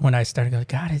towards when I started going,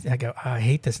 God, I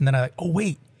hate this. And then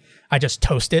I just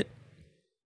toast it.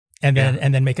 And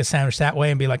then make a sandwich that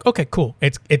way and be like, okay, cool.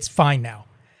 It's fine now.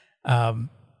 But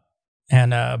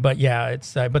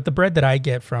the bread that I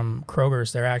get from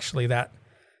Kroger's, they're actually that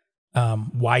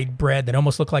wide bread that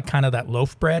almost look like kind of that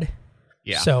loaf bread.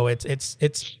 Yeah. So it's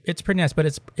pretty nice,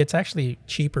 but it's actually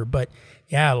cheaper. But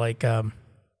like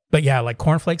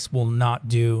cornflakes will not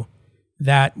do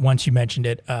that. Once you mentioned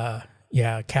it,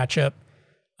 ketchup.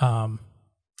 And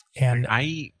I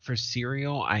eat for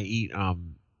cereal. I eat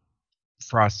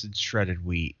frosted shredded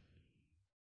wheat,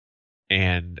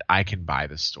 and I can buy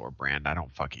the store brand. I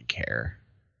don't fucking care.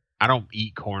 I don't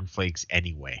eat cornflakes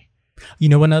anyway. You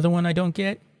know another one I don't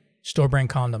get? Store brand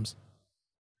condoms.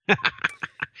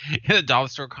 The dollar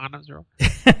store condoms, bro.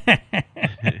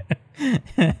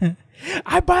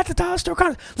 I buy at the dollar store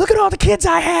condoms. Look at all the kids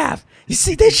I have. You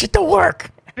see, this shit don't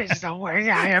work. This don't work.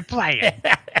 Yeah, I'm playing.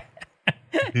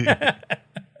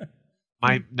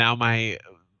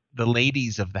 The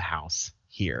ladies of the house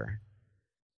here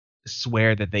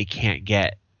swear that they can't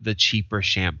get the cheaper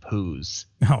shampoos,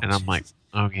 and I'm like,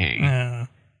 okay.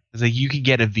 It's like, you can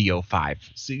get a VO5,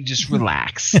 so you just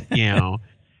relax,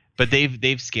 But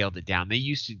they've scaled it down. They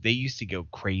used to go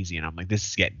crazy, and I'm like, this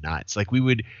is getting nuts. Like, we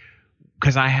would,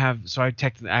 because I have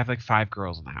like 5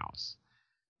 girls in the house,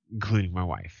 including my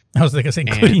wife. I was going to say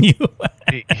including you,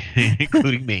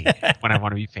 including me when I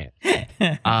want to be fan.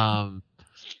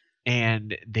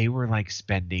 And they were like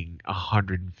spending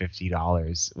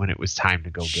 $150 when it was time to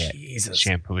go get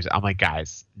shampoos. I'm like,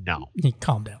 guys, no.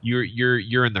 Calm down.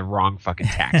 You're in the wrong fucking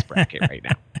tax bracket right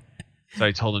now. So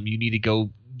I told them, you need to go.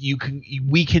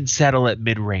 We can settle at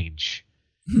mid-range,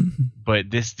 but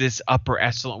this upper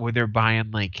echelon where they're buying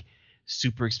like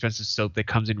super expensive soap that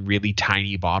comes in really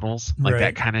tiny bottles, like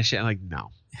that kind of shit. I'm like,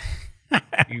 no,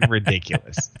 you're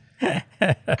ridiculous.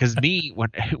 Because me,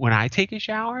 when I take a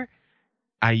shower,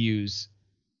 I use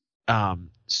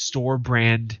store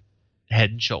brand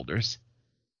Head and Shoulders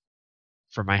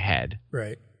for my head.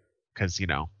 Right. Because,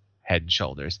 Head and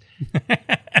Shoulders.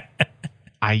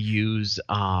 I use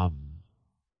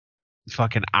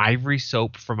fucking Ivory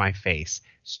soap for my face.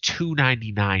 It's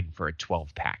 $2.99 for a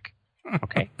 12-pack.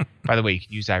 Okay. By the way, you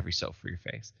can use Ivory soap for your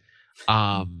face.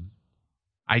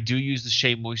 I do use the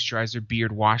Shea Moisturizer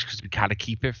beard wash because we gotta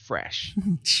keep it fresh.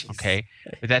 Okay,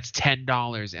 but that's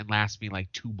 $10 and lasts me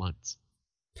like 2 months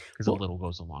because a little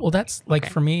goes along. Well, that's like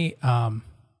for me.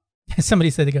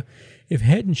 Somebody said, they go, if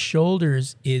Head and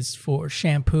Shoulders is for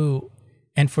shampoo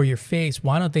and for your face,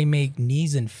 why don't they make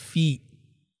knees and feet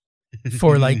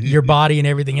for like your body and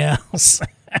everything else?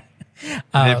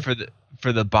 And then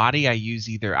for the body, I use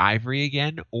either Ivory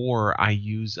again, or I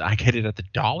get it at the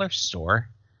dollar store.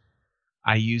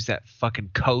 I use that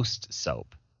fucking Coast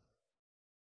soap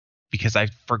because I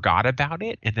forgot about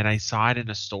it, and then I saw it in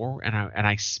a store, and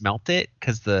I smelt it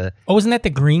because isn't that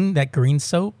that green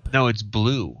soap? No, it's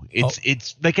blue.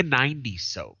 It's like a 90s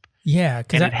soap. Yeah,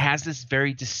 and it has this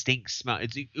very distinct smell.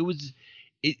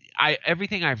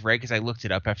 Everything I've read, because I looked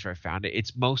it up after I found it.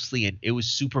 It's mostly it was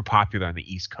super popular on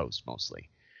the East Coast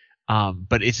mostly,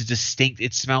 but it's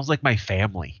it smells like my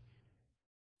family.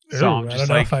 So I'm just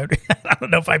I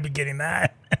don't know if I'd be getting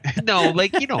that. No,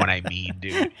 like, you know what I mean,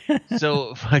 dude.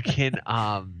 So fucking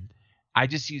I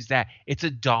just use that. It's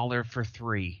 $1 for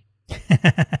 3.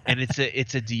 And it's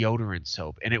a deodorant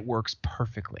soap, and it works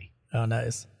perfectly. Oh,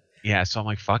 nice. Yeah, so I'm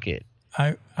like, fuck it.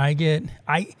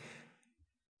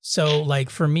 So like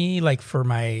for me, like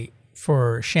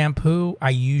for shampoo,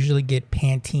 I usually get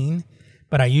Pantene,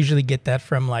 but I usually get that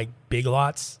from like Big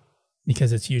Lots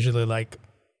because it's usually like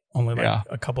only like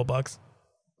a couple bucks.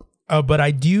 But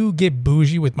I do get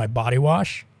bougie with my body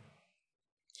wash.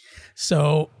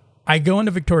 So I go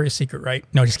into Victoria's Secret, right?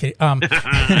 No, just kidding.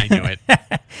 I knew it.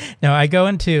 No, I go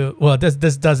into, well, this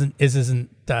isn't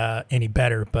any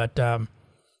better, but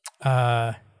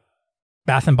Bath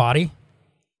and Body,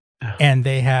 and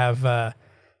they have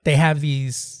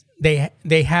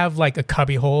like a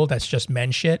cubby hole that's just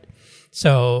men's shit.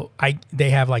 So they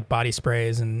have like body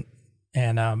sprays and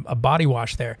a body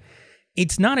wash there.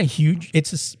 It's not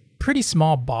it's a pretty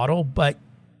small bottle, but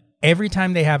every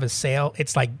time they have a sale,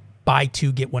 it's like buy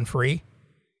 2 get 1 free.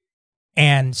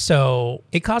 And so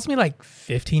it cost me like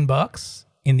 $15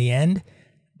 in the end.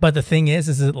 But the thing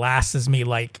is it lasts me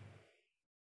like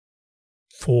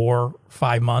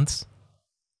 4-5 months.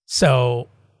 So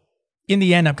in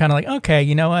the end, I'm kind of like, okay,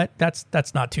 you know what? That's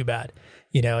not too bad.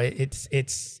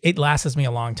 It lasts me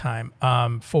a long time.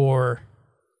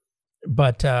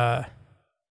 But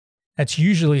that's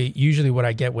usually what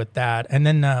I get with that. And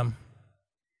then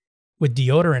with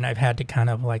deodorant, I've had to kind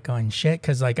of like go and shit,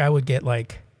 because like I would get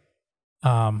like,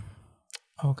 oh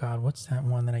God, what's that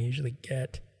one that I usually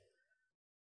get?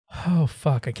 Oh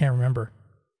fuck, I can't remember.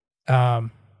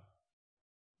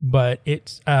 But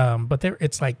it's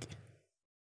it's like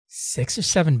 $6 or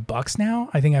 $7 now.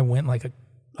 I think I went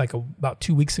about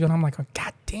 2 weeks ago, and I'm like, oh,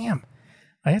 God damn,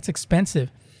 that's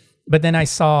expensive. But then I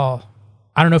saw,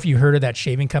 I don't know if you heard of that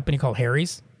shaving company called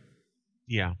Harry's.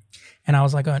 Yeah. And I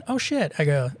was like, going, oh shit. I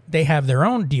go, they have their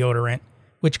own deodorant,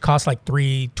 which costs like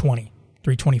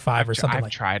 $3.25 or something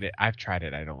like that. I've tried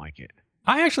it. I don't like it.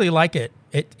 I actually like it.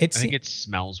 I think it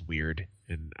smells weird,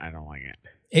 and I don't like it.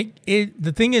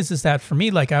 The thing is that for me,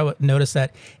 like I would notice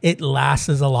that it lasts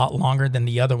a lot longer than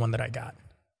the other one that I got.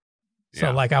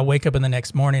 So like I wake up in the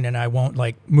next morning and I won't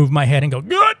like move my head and go,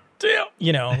 God damn,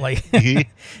 like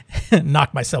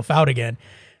knock myself out again.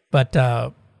 But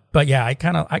But yeah,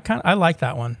 I like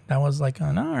that one. That was like,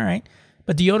 all right.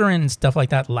 But deodorant and stuff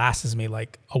like that lasts me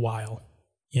like a while,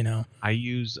 you know. I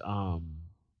use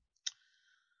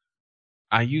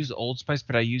Old Spice,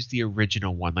 but I use the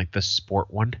original one, like the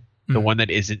sport one, the one that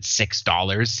isn't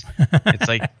 $6. It's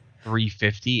like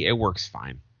 $3.50. It works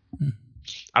fine.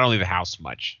 I don't leave the house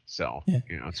much, so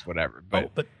it's whatever.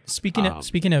 But speaking of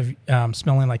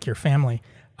smelling like your family,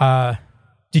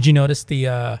 did you notice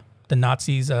the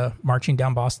Nazis marching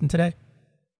down Boston today?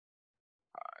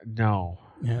 No,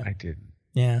 I didn't.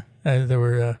 Yeah, there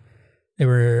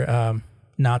were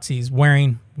Nazis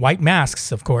wearing white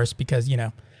masks, of course, because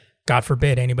God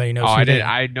forbid anybody knows.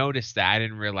 I noticed that. I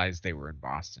didn't realize they were in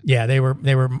Boston. Yeah, they were.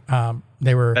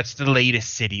 That's the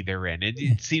latest city they're in.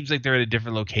 It seems like they're at a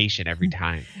different location every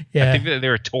time. Yeah, I think that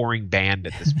they're a touring band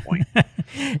at this point.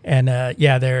 And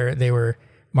they were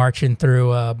marching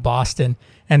through Boston,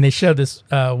 and they showed this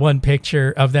one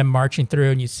picture of them marching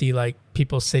through, and you see like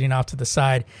people sitting off to the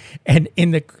side, and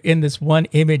in this one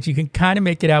image you can kind of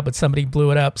make it out, but somebody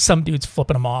blew it up. Some dude's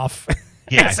flipping them off.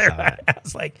 Yeah, I saw that. I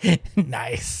was like,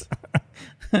 nice.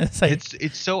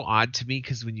 It's so odd to me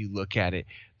because when you look at it,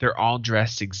 they're all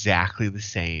dressed exactly the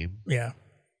same. Yeah.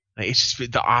 Like, it's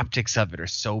just the optics of it are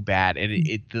so bad,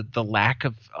 and the lack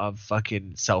of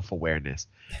fucking self-awareness.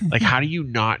 Like, how do you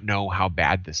not know how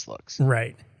bad this looks?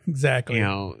 Right. Exactly.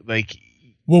 Like,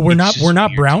 well, we're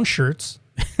not brown shirts.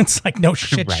 It's like, no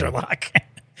shit, right. Sherlock.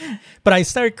 But I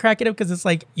started cracking up because it's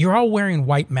like, you're all wearing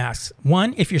white masks.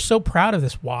 One, if you're so proud of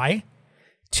this, why?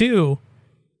 Two,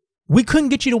 we couldn't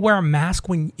get you to wear a mask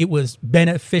when it was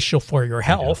beneficial for your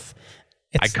health.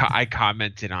 I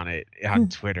commented on it on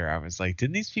Twitter. I was like,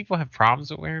 didn't these people have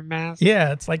problems with wearing masks?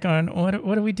 Yeah, it's like, what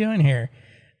are we doing here?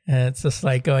 It's just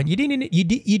like going, you didn't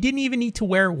even need to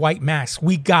wear white masks.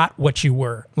 We got what you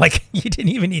were. Like, you didn't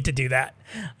even need to do that.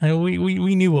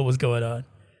 We knew what was going on.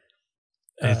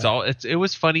 It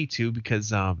was funny too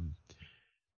because I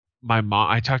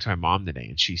talked to my mom today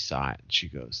and she saw it and she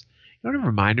goes, you know what it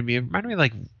reminded me of? It reminded me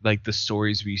like the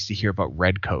stories we used to hear about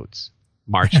redcoats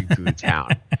marching through the town.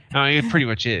 I mean, it pretty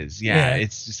much is. Yeah,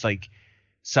 it's just like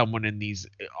someone in these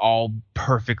all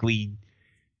perfectly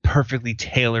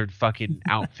tailored fucking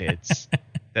outfits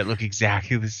that look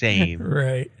exactly the same.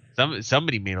 Right.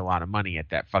 Somebody made a lot of money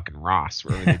at that fucking Ross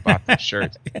where they bought those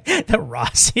shirts. The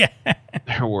Ross, yeah.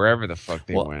 Or wherever the fuck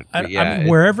they went. I mean,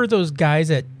 wherever those guys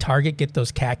at Target get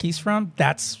those khakis from,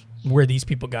 that's where these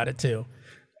people got it too.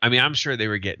 I mean, I'm sure they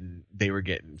were getting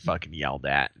fucking yelled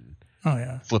at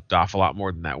and flipped off a lot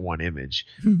more than that one image.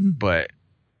 But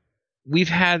we've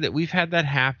had that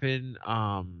happen.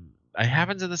 It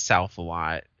happens in the South a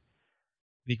lot.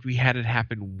 I think we had it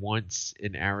happen once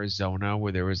in Arizona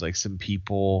where there was like some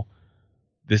people.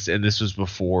 This was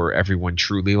before everyone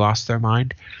truly lost their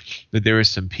mind. But there was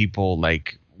some people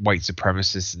like white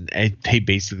supremacists, and they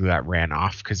basically got ran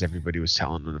off because everybody was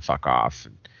telling them to fuck off.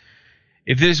 And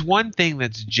if there's one thing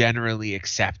that's generally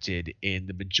accepted in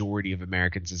the majority of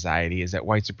American society is that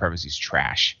white supremacy is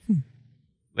trash.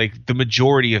 Like, the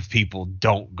majority of people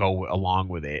don't go along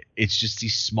with it. It's just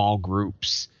these small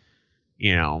groups,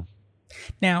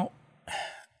 Now,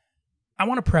 I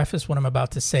want to preface what I'm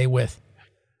about to say with,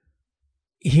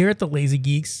 here at the Lazy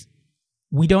Geeks,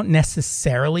 we don't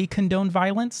necessarily condone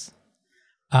violence,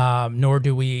 nor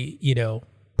do we,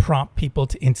 prompt people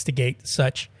to instigate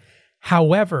such.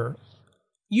 However,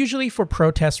 usually for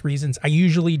protest reasons, I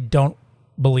usually don't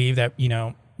believe that,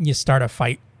 you start a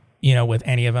fight, with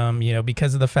any of them,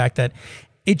 because of the fact that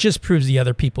it just proves the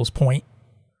other people's point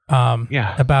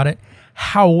about it.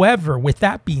 However, with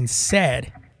that being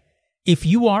said, if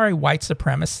you are a white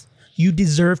supremacist, you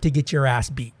deserve to get your ass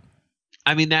beat.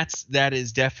 I mean, that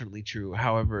is definitely true.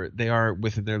 However, they are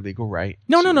within their legal right.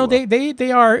 No.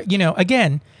 They are,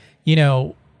 again,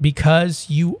 because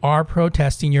you are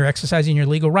protesting, you're exercising your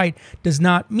legal right, does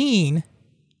not mean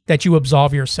that you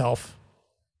absolve yourself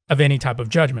of any type of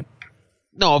judgment.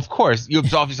 No, of course. You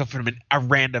absolve yourself from a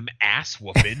random ass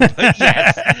whooping. But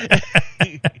yes.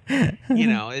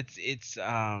 It's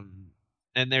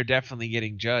and they're definitely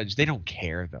getting judged. They don't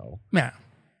care though. Yeah.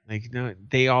 Like, no,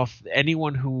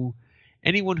 anyone who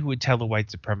would tell a white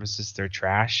supremacist they're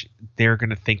trash, they're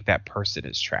going to think that person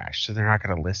is trash. So they're not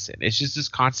going to listen. It's just this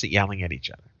constant yelling at each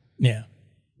other. Yeah.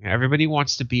 Everybody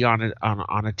wants to be on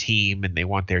a team, and they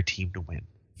want their team to win.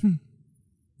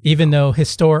 Even though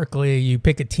historically you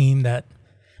pick a team that,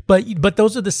 but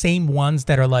those are the same ones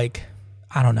that are like,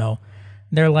 I don't know,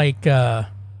 they're like they're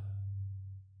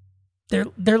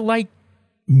like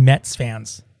Mets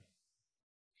fans.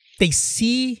 They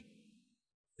see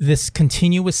this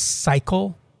continuous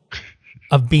cycle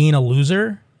of being a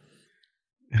loser,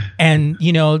 And,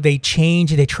 you know, they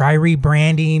change, they try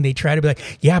rebranding, they try to be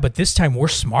like, yeah, but this time we're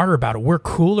smarter about it, we're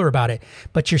cooler about it,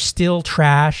 but you're still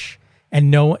trash. And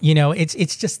no, you know, it's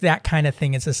just that kind of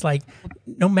thing. It's just like,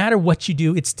 no matter what you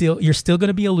do, you're still going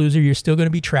to be a loser, you're still going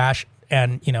to be trash,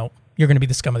 and, you know, you're going to be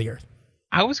the scum of the earth.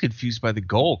 I was confused by the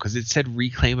goal because it said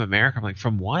reclaim America. I'm like,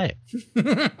 from what?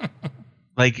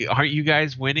 Like, aren't you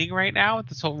guys winning right now with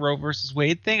this whole Roe versus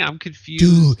Wade thing? I'm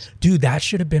confused. Dude, that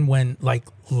should have been when, like,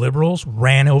 liberals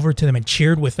ran over to them and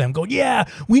cheered with them, going, yeah,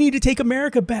 we need to take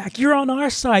America back. You're on our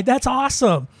side. That's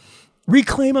awesome.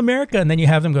 Reclaim America. And then you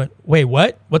have them going, wait,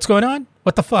 what? What's going on?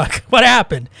 What the fuck? What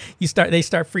happened? They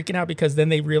start freaking out because then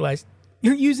they realize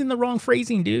you're using the wrong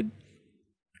phrasing, dude.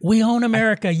 We own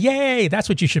America. Yay. That's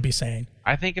what you should be saying.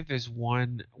 I think if there's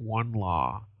one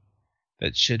law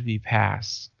that should be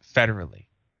passed federally,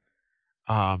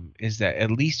 is that at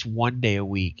least one day a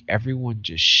week, everyone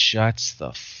just shuts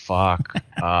the fuck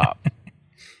up.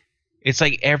 It's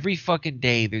like every fucking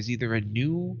day there's either a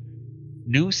new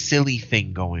silly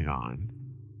thing going on,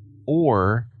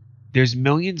 or there's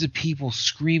millions of people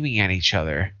screaming at each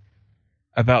other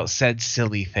about said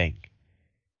silly thing,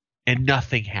 and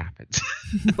nothing happens.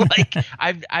 Like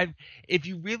if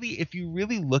you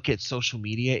really look at social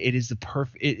media, it is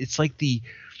it's like the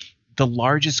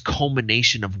largest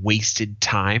culmination of wasted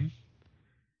time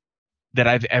that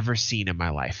I've ever seen in my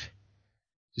life.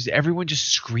 Just everyone just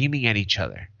screaming at each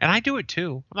other. And I do it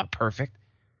too. I'm not perfect.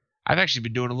 I've actually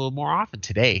been doing it a little more often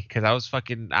today because I was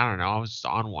I was just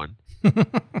on one.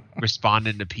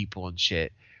 Responding to people and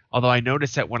shit. Although I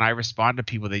noticed that when I respond to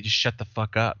people, they just shut the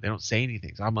fuck up. They don't say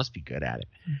anything. So I must be good at it.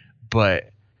 But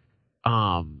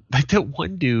like that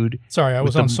one dude. Sorry, I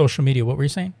was on social media. What were you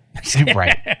saying?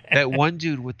 Right. That one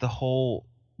dude with the whole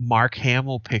Mark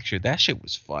Hamill picture. That shit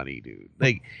was funny, dude.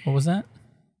 Like, what was that?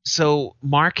 So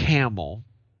Mark Hamill,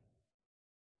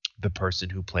 the person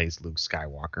who plays Luke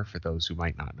Skywalker, for those who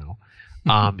might not know,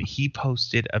 he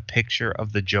posted a picture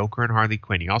of the Joker and Harley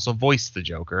Quinn. He also voiced the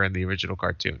Joker in the original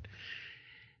cartoon.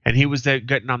 And he was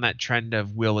getting on that trend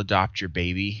of we'll adopt your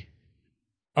baby.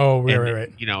 Oh,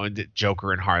 right. You know, and the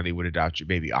Joker and Harley would adopt your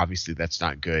baby. Obviously, that's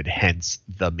not good. Hence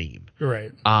the meme.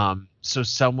 Right. So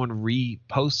someone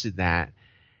reposted that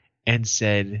and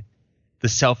said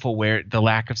the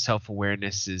lack of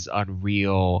self-awareness is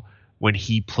unreal when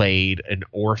he played an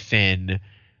orphan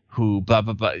who blah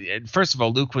blah blah. And first of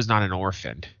all, Luke was not an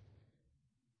orphan.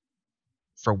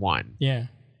 For one. Yeah.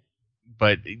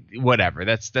 But whatever.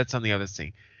 That's on the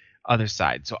other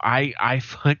side. So I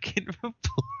fucking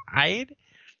replied.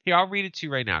 Here, I'll read it to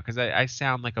you right now because I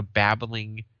sound like a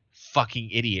babbling fucking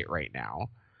idiot right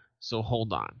now. So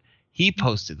hold on. He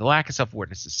posted, the lack of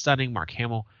self-awareness is stunning. Mark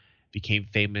Hamill became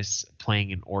famous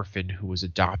playing an orphan who was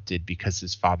adopted because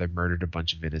his father murdered a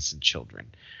bunch of innocent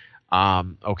children.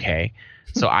 Okay.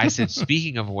 So I said,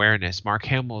 speaking of awareness, Mark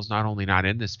Hamill is not only not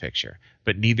in this picture,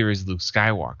 but neither is Luke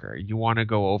Skywalker. You want to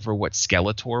go over what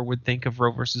Skeletor would think of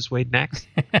Roe versus Wade next?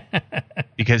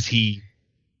 Because he,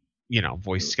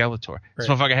 voiced Skeletor. Right. This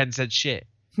motherfucker hadn't said shit.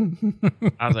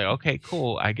 I was like, okay,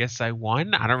 cool. I guess I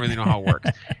won. I don't really know how it works.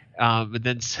 But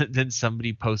then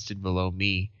somebody posted below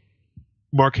me,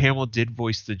 Mark Hamill did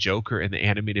voice the Joker in the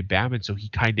animated Batman, so he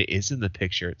kind of is in the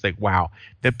picture. It's like, wow,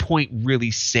 that point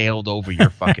really sailed over your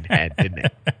fucking head, didn't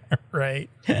it? Right.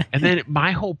 And then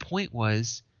my whole point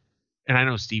was, and I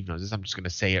know Steve knows this, I'm just going to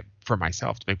say it for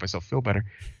myself to make myself feel better.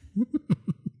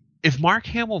 If Mark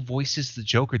Hamill voices the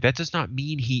Joker, that does not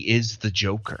mean he is the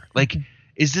Joker. Like,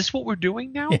 is this what we're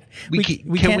doing now? Yeah,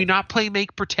 can we not play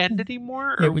make pretend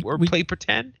anymore, or play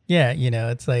pretend? Yeah,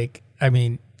 it's like, I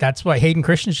mean, that's why Hayden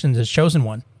Christensen is chosen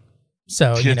one.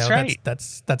 So right.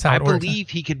 that's how it works. I believe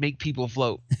he could make people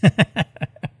float.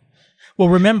 Well,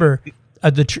 remember,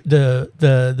 the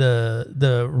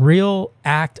real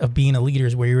act of being a leader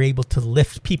is where you're able to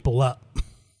lift people up.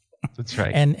 That's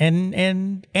right. And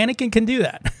Anakin can do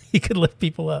that. He could lift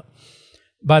people up.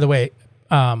 By the way,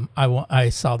 I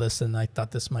saw this and I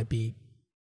thought this might be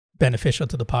beneficial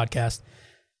to the podcast.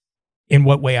 In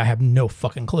what way, I have no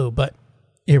fucking clue, but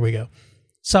here we go.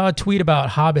 Saw a tweet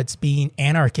about hobbits being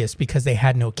anarchists because they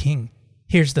had no king.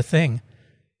 Here's the thing.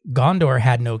 Gondor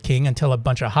had no king until a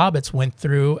bunch of hobbits went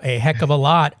through a heck of a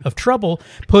lot of trouble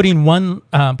putting one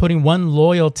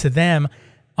loyal to them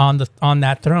on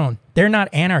that throne. They're not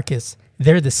anarchists.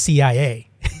 They're the CIA.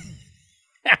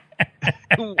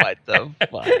 What the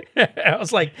fuck? I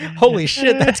was like, holy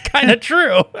shit, that's kind of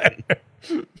true.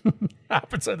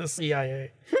 Hobbits are the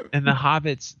CIA. And the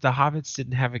hobbits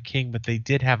didn't have a king, but they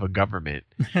did have a government.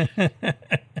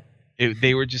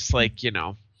 They were just like,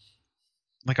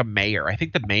 like a mayor. I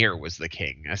think the mayor was the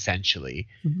king, essentially.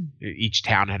 Mm-hmm. Each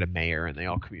town had a mayor, and they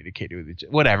all communicated with each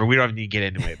other. Whatever. We don't need to get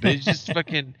into it, but it's just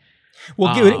fucking.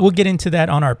 We'll get into that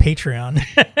on our Patreon.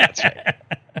 That's right.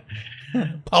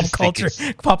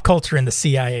 Pop culture in the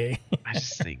CIA. I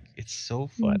just think it's so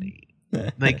funny.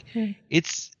 Like,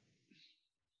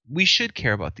 we should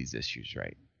care about these issues,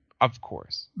 right? Of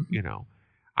course. You know,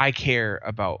 I care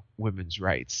about women's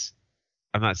rights.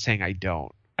 I'm not saying I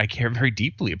don't. I care very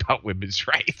deeply about women's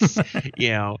rights, you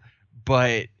know,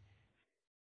 but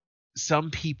some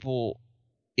people,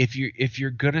 if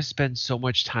you're going to spend so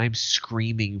much time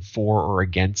screaming for or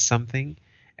against something,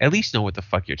 at least know what the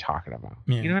fuck you're talking about.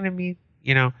 Yeah. You know what I mean?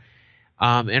 You know,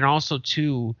 and also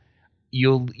too,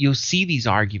 you'll see these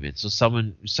arguments. So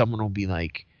someone will be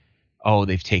like, oh,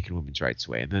 they've taken women's rights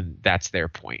away. And then that's their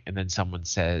point. And then someone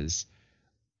says,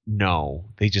 no,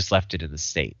 they just left it in the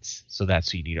States. So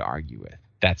that's who you need to argue with.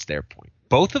 That's their point.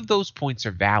 Both of those points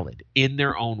are valid in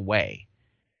their own way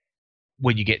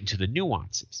when you get into the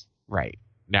nuances, right?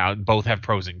 Now, both have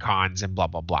pros and cons and blah,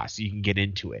 blah, blah. So you can get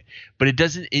into it. But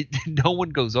no one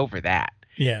goes over that.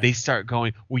 Yeah. They start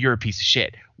going, well, you're a piece of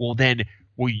shit. Well, then,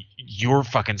 your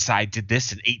fucking side did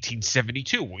this in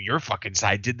 1872. Well, your fucking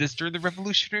side did this during the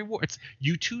Revolutionary War.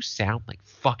 You two sound like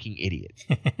fucking idiots.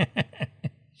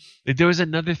 There was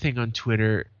another thing on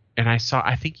Twitter, and I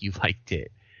think you liked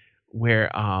it,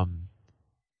 where well,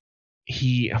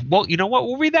 you know what?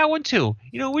 We'll read that one too.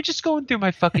 You know, we're just going through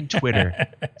my fucking Twitter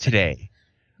today.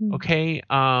 Okay?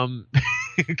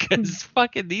 Because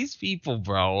fucking these people,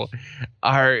 bro,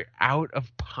 are out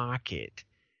of pocket.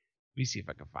 Let me see if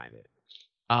I can find it.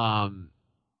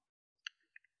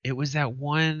 It was that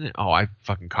one. Oh, I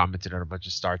fucking commented on a bunch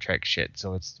of Star Trek shit,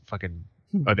 so it's fucking.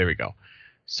 Oh, there we go.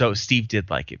 So Steve did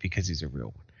like it because he's a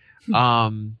real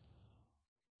one.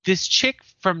 This chick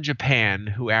from Japan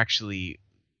who actually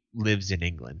lives in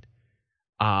England.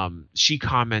 She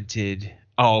commented.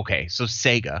 Oh, okay. So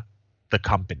Sega, the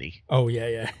company. Oh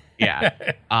yeah.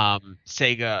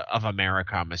 Sega of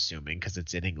America, I'm assuming, because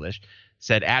it's in English.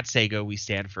 Said, at Sega, we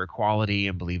stand for equality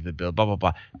and believe the bill, blah, blah,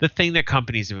 blah. The thing that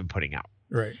companies have been putting out.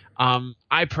 Right.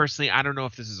 I personally, I don't know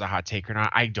if this is a hot take or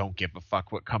not. I don't give a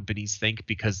fuck what companies think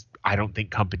because I don't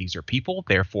think companies are people.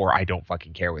 Therefore, I don't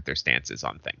fucking care what their stance is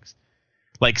on things.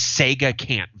 Like, Sega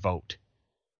can't vote.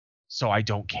 So I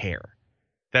don't care.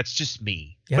 That's just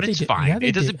me. Yeah, but it's fine. Yeah,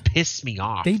 it doesn't piss me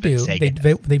off. They do.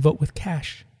 They vote with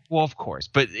cash. Well, of course,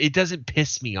 but it doesn't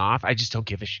piss me off. I just don't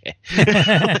give a shit.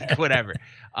 Like, whatever.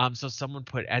 So someone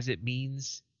put, as it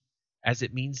means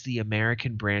the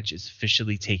American branch is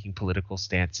officially taking political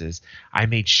stances, I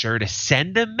made sure to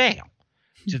send a mail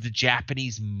to the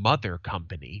Japanese mother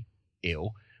company,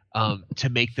 to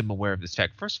make them aware of this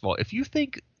fact. First of all, if you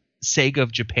think Sega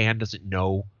of Japan doesn't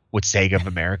know what Sega of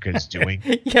America is doing.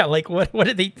 Yeah, like what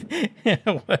are they?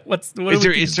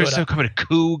 Is there some kind of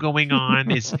coup going on?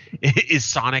 Is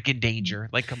Sonic in danger?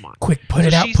 Like, come on, quick, put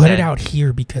it out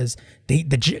here because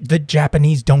the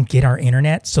Japanese don't get our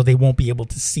internet, so they won't be able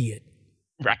to see it.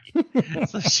 Right.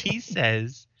 So she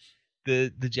says the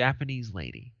Japanese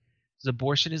lady says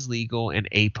abortion is legal and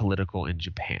apolitical in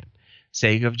Japan.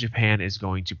 Sega of Japan is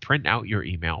going to print out your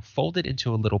email, fold it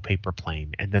into a little paper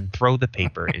plane, and then throw the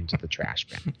paper into the trash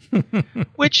bin,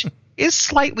 which is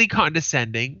slightly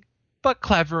condescending, but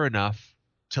clever enough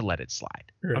to let it slide.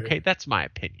 Right. Okay, that's my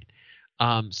opinion.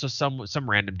 So some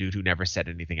random dude who never said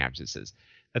anything after this says,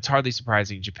 that's hardly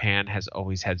surprising. Japan has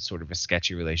always had sort of a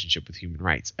sketchy relationship with human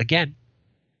rights. Again,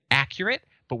 accurate,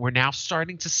 but we're now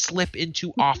starting to slip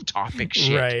into off-topic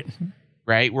shit.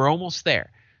 Right? We're almost there.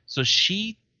 So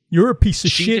you're a piece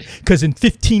of shit because in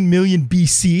 15 million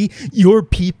BC, your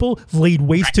people laid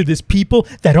waste to this people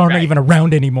that aren't even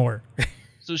around anymore.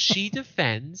 So she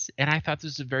defends, and I thought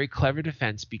this was a very clever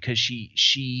defense because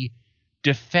she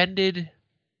defended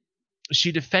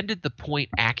the point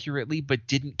accurately, but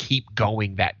didn't keep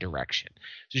going that direction.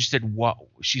 So she said, "Whoa!"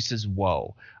 She says,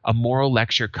 "Whoa! A moral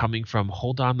lecture coming from.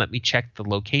 Hold on, let me check the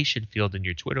location field in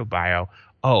your Twitter bio.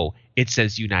 Oh, it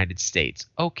says United States.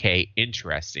 Okay,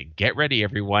 interesting. Get ready,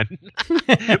 everyone."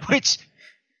 Which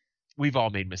we've all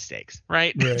made mistakes,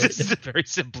 right? Just to very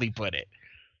simply put it.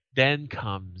 Then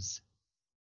comes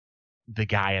the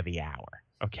guy of the hour.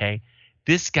 Okay,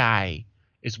 this guy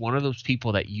is one of those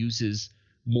people that uses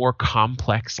more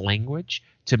complex language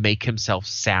to make himself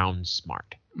sound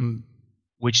smart,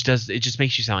 which just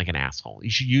makes you sound like an asshole. You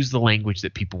should use the language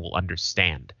that people will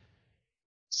understand,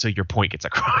 so your point gets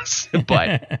across.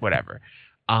 But whatever.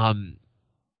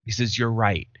 He says, you're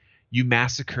right. You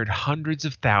massacred hundreds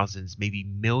of thousands, maybe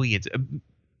millions.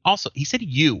 Also, he said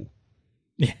you.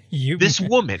 You. This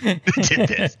woman did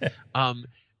this.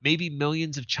 maybe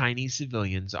millions of Chinese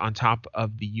civilians on top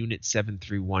of the Unit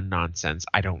 731 nonsense.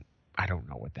 I don't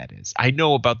know what that is. I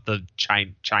know about the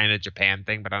China-Japan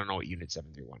thing, but I don't know what Unit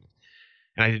 731 is.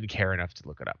 And I didn't care enough to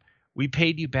look it up. We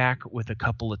paid you back with a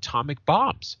couple atomic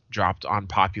bombs dropped on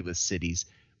populous cities,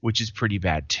 which is pretty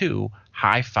bad too.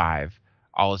 High five.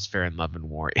 All is fair in love and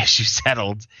war. Issue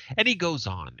settled. And he goes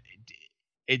on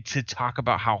to talk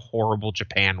about how horrible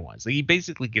Japan was. Like, he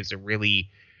basically gives a really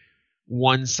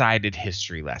one-sided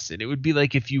history lesson. It would be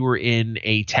like if you were in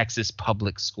a Texas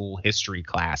public school history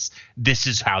class. This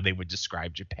is how they would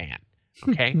describe Japan.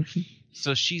 Okay?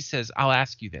 So she says, I'll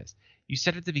ask you this. You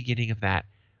said at the beginning of that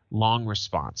long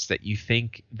response that you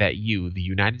think that you, the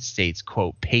United States,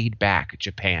 quote, paid back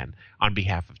Japan on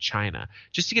behalf of China.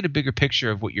 Just to get a bigger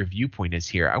picture of what your viewpoint is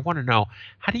here, I want to know,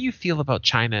 how do you feel about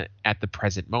China at the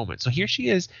present moment? So here she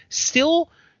is, still,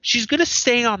 she's going to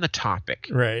stay on the topic.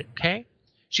 Right. Okay?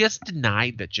 She has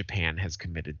denied that Japan has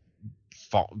committed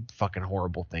fucking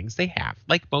horrible things. They have,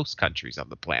 like most countries on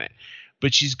the planet.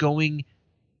 But she's going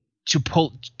to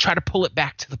try to pull it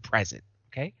back to the present.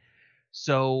 Okay?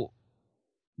 So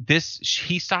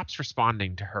he stops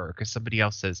responding to her because somebody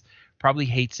else says probably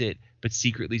hates it but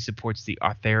secretly supports the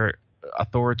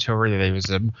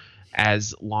authoritarianism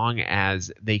as long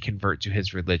as they convert to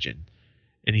his religion.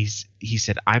 And he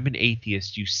said, I'm an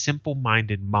atheist, you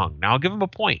simple-minded Hmong. Now I'll give him a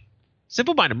point.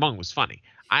 Simple-minded Hmong was funny.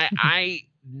 I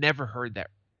never heard that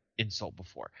insult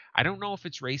before. I don't know if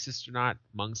it's racist or not.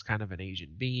 Hmong's kind of an Asian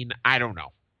being. I don't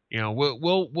know. You know,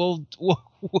 we'll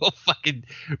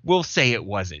say it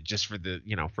wasn't, just for the,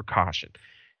 for caution.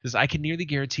 Because I can nearly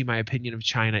guarantee my opinion of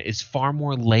China is far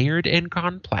more layered and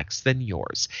complex than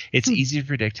yours. It's easy to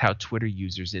predict how Twitter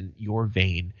users in your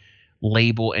vein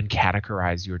label and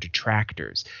categorize your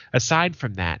detractors. Aside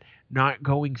from that, not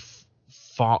going to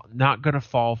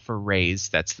fall for Ray's,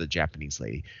 that's the Japanese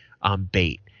lady,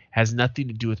 bait, has nothing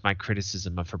to do with my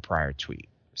criticism of her prior tweet.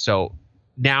 So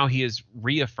now he has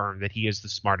reaffirmed that he is the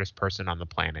smartest person on the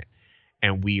planet,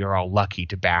 and we are all lucky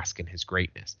to bask in his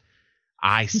greatness.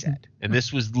 I said, and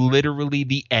this was literally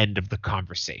the end of the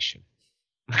conversation.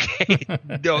 Okay?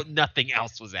 No, nothing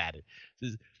else was added. It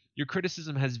says, your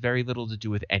criticism has very little to do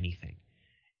with anything.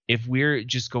 If we're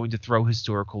just going to throw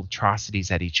historical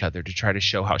atrocities at each other to try to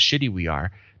show how shitty we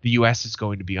are, the U.S. is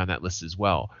going to be on that list as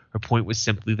well. Her point was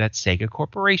simply that Sega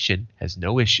Corporation has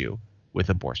no issue with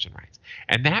abortion rights.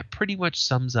 And that pretty much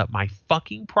sums up my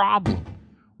fucking problem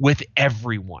with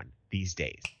everyone these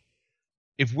days.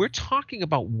 If we're talking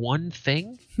about one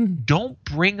thing, don't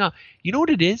bring up, you know what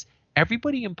it is?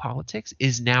 Everybody in politics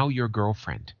is now your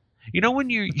girlfriend. You know when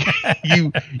your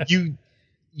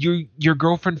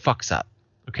girlfriend fucks up,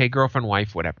 okay? Girlfriend,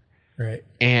 wife, whatever. Right.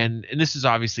 And this is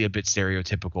obviously a bit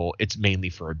stereotypical. It's mainly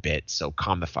for a bit, so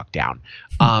calm the fuck down.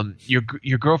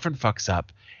 Your girlfriend fucks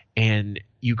up, and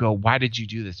you go, why did you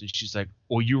do this? And she's like,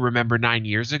 well, you remember 9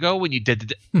 years ago when you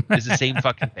did it's the same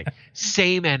fucking thing.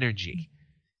 Same energy,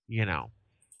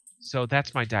 So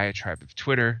that's my diatribe of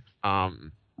Twitter. I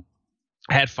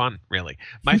had fun, really.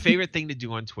 My favorite thing to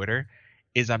do on Twitter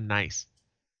is I'm nice.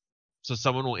 So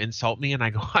someone will insult me and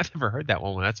I go, I've never heard that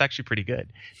one. That's actually pretty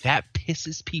good. That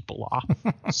pisses people off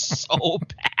so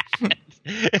bad.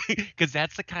 Because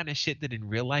that's the kind of shit that in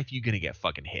real life you're going to get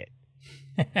fucking hit.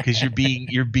 Because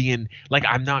you're being like,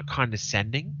 I'm not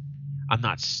condescending, I'm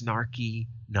not snarky,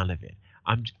 none of it.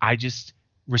 I just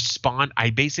respond.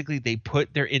 They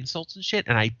put their insults and shit,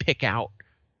 and I pick out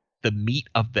the meat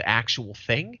of the actual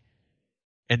thing,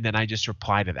 and then I just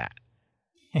reply to that,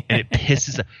 and it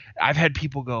pisses. I've had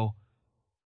people go,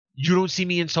 "You don't see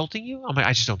me insulting you?" I'm like,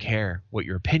 I just don't care what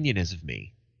your opinion is of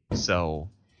me, so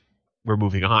we're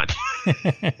moving on.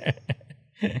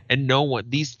 And no one,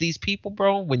 these people,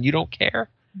 bro, when you don't care,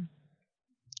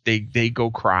 they go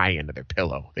cry into their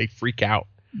pillow. They freak out.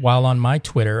 While on my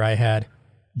Twitter, I had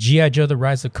G.I. Joe: The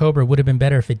Rise of Cobra would have been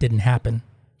better if it didn't happen.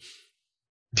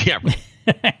 Yeah.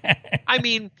 I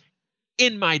mean,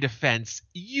 in my defense,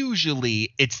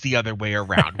 usually it's the other way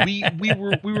around. We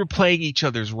were playing each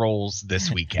other's roles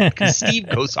this weekend because Steve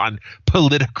goes on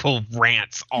political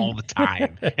rants all the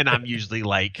time, and I'm usually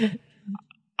like,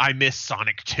 I miss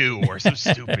Sonic 2 or some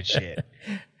stupid shit.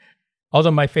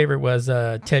 Although my favorite was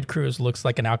Ted Cruz looks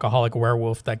like an alcoholic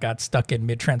werewolf that got stuck in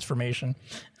mid-transformation.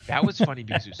 That was funny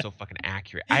because it was so fucking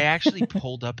accurate. I actually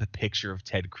pulled up a picture of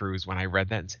Ted Cruz when I read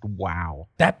that and said, wow.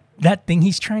 That thing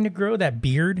he's trying to grow, that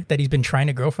beard that he's been trying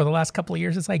to grow for the last couple of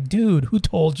years, it's like, dude, who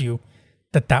told you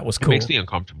that was cool? It makes me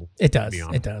uncomfortable. It does.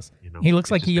 It does. He looks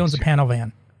like he owns a panel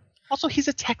van. Also, he's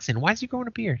a Texan. Why is he growing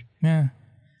a beard? Yeah.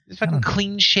 It's fucking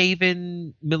clean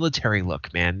shaven military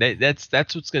look, man. That's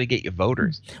what's gonna get you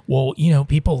voters. Well,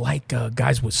 people like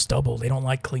guys with stubble. They don't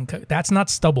like clean cut. That's not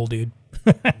stubble, dude.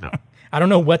 No. I don't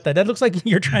know what that looks like.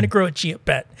 You're trying to grow a chia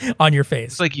pet on your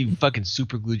face. It's like you fucking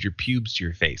super glued your pubes to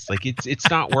your face. Like it's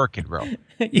not working, bro.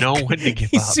 No one to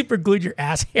give you up. super glued your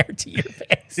ass hair to your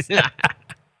face.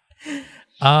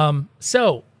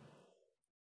 So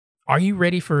are you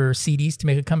ready for CDs to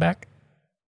make a comeback?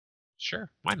 Sure,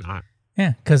 why not?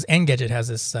 Yeah, because Engadget has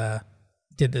this.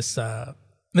 Did this.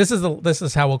 This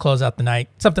is how we'll close out the night.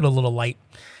 Something a little light.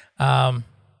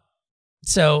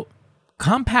 So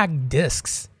compact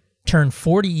discs turned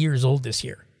 40 years old this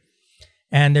year,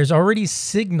 and there's already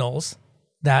signals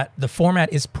that the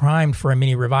format is primed for a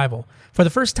mini revival. For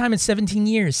the first time in 17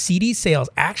 years, CD sales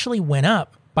actually went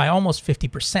up by almost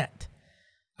 50%,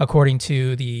 according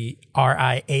to the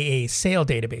RIAA sale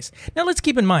database. Now, let's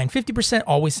keep in mind, 50%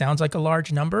 always sounds like a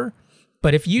large number,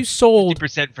 but if you sold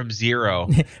 50% from zero,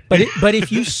 but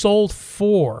if you sold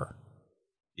 4,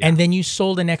 and then you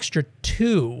sold an extra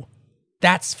 2,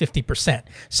 that's 50%.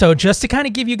 So just to kind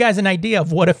of give you guys an idea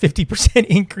of what a 50%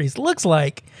 increase looks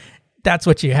like, that's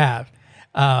what you have.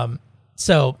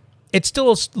 So it's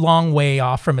still a long way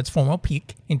off from its former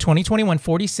peak. In 2021,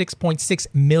 46.6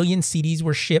 million CDs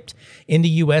were shipped in the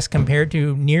U.S. compared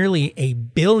to nearly a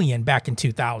billion back in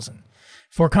 2000.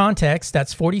 For context,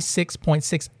 that's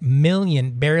 46.6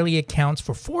 million barely accounts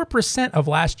for 4% of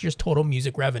last year's total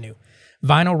music revenue.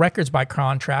 Vinyl records, by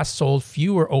contrast, sold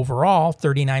fewer overall,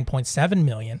 39.7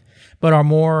 million, but are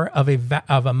more of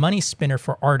a money spinner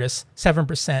for artists,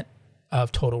 7%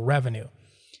 of total revenue.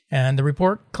 And the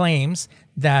report claims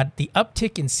that the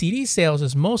uptick in CD sales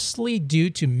is mostly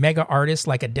due to mega artists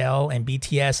like Adele and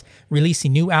BTS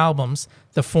releasing new albums.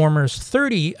 The former's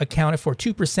 30 accounted for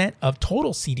 2% of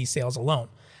total CD sales alone.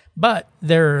 But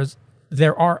there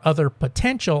are other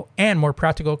potential and more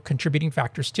practical contributing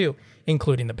factors too,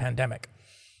 including the pandemic.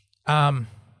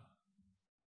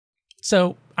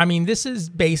 So, I mean,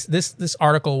 this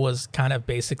article was kind of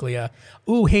basically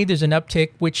hey, there's an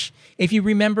uptick, which if you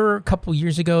remember a couple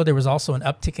years ago, there was also an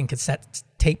uptick in cassette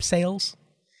tape sales.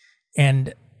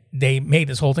 And they made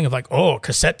this whole thing of like,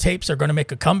 cassette tapes are going to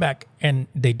make a comeback. And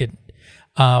they didn't.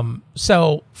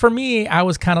 So for me, I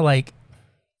was kind of like,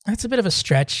 that's a bit of a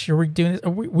stretch. Are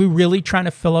we really trying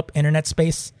to fill up internet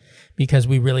space because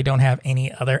we really don't have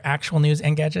any other actual news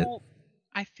Engadget? Well,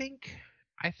 I think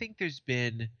there's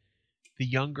been... The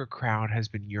younger crowd has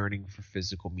been yearning for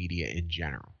physical media in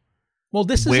general. Well,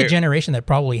 this is a generation that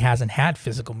probably hasn't had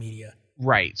physical media.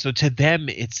 Right. So to them,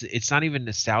 it's not even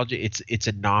nostalgia. It's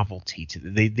a novelty to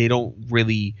them. They don't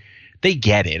really, they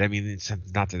get it. I mean, it's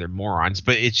not that they're morons,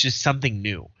 but it's just something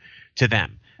new to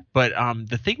them. But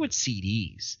the thing with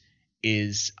CDs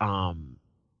is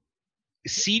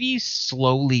CDs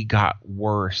slowly got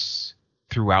worse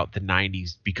throughout the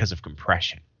 90s because of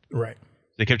compression. Right.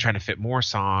 They kept trying to fit more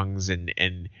songs and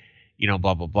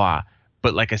blah blah blah.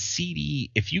 But like a CD,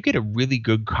 if you get a really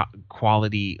good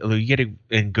quality, or you get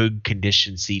a good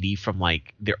condition CD from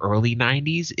like the early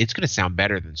 90s, it's going to sound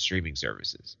better than streaming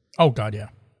services. Oh God, yeah.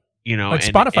 Like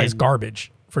Spotify's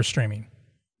garbage for streaming.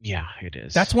 Yeah, it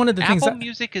is. That's one of the things. Apple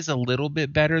Music is a little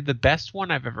bit better. The best one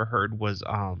I've ever heard was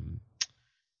what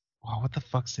the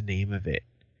fuck's the name of it?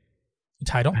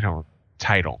 Tidal? I don't.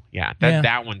 Tidal, yeah.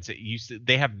 That one's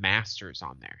they have masters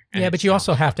on there. Yeah, but you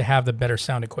also have to have the better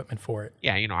sound equipment for it.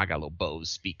 Yeah, I got little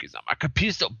Bose speakers on my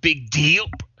computer, so big deal.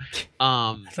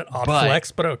 That's an odd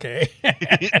flex, but okay.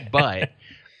 But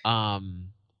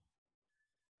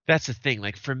that's the thing.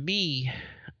 Like for me,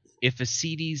 if a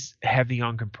CD's heavy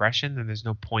on compression, then there's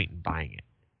no point in buying it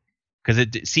because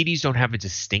CDs don't have a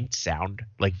distinct sound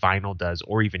like vinyl does,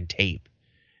 or even tape.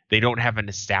 They don't have a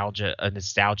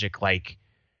nostalgic like.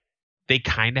 They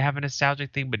kind of have a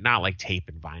nostalgic thing, but not like tape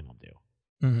and vinyl do,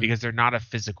 because they're not a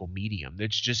physical medium.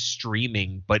 It's just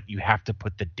streaming, but you have to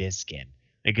put the disc in.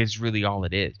 Like it's really all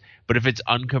it is. But if it's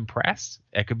uncompressed,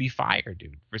 it could be fire,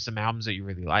 dude, for some albums that you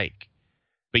really like.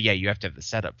 But yeah, you have to have the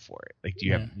setup for it. Like,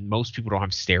 most people don't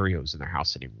have stereos in their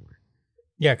house anymore.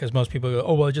 Yeah, because most people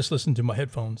go, I just listen to my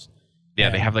headphones.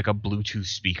 Yeah, they have like a Bluetooth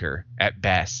speaker at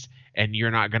best, and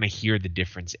you're not gonna hear the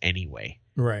difference anyway.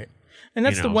 Right. And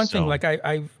that's the one thing. Like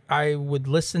I would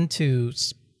listen to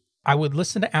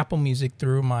Apple Music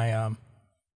through my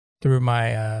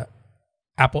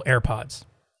Apple AirPods,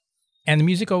 and the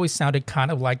music always sounded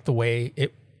kind of like the way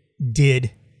it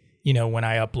did, when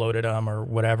I uploaded them or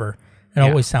whatever. It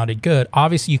always sounded good.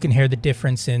 Obviously, you can hear the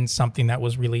difference in something that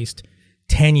was released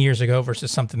 10 years ago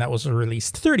versus something that was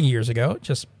released 30 years ago,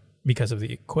 just because of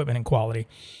the equipment and quality.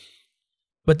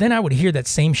 But then I would hear that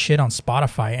same shit on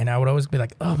Spotify, and I would always be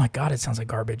like, "Oh my god, it sounds like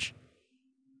garbage."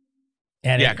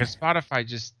 And Yeah, because Spotify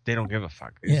they don't give a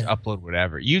fuck. They just Yeah. upload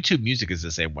whatever. YouTube Music is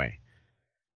the same way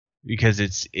because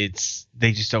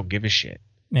they just don't give a shit.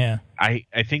 yeah, I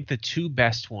think the two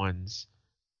best ones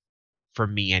for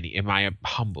me, in my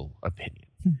humble opinion,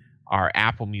 are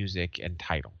Apple Music and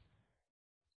Tidal.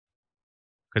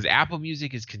 Because Apple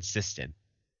Music is consistent,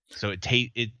 so it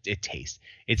tastes.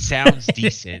 It sounds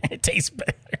decent, it tastes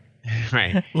better,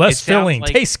 right? less It sounds filling,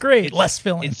 like- tastes great, it's- less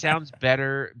filling. It sounds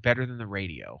better than the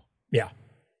radio. Yeah.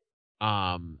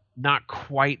 Not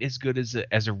quite as good as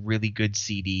a really good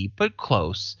CD, but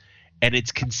close. And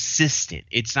it's consistent.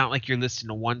 It's not like you're listening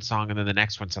to one song and then the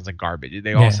next one sounds like garbage.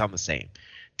 They all Yeah. sound the same.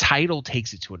 Tidal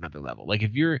takes it to another level. Like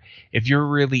if you're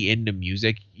really into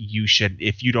music, you should.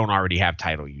 If you don't already have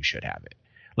Tidal, you should have it.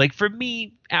 Like for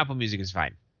me, Apple Music is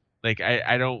fine. Like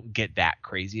I don't get that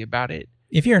crazy about it.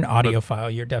 If you're an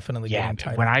audiophile, you're definitely Yeah, getting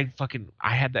Tidal. when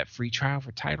I had that free trial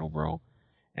for Tidal, bro,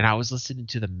 and I was listening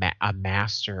to a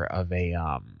master of an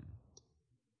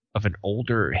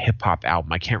older hip hop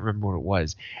album. I can't remember what it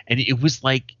was, and it was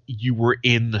like you were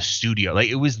in the studio. Like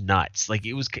it was nuts. Like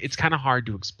it's kind of hard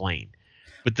to explain,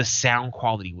 but the sound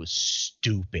quality was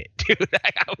stupid, dude.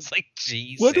 I was like,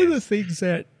 Jesus. One of the things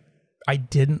that I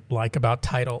didn't like about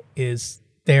Tidal is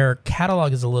their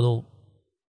catalog is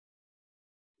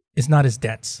not as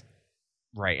dense.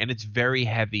 Right, and it's very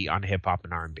heavy on hip hop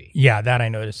and R&B. Yeah, that I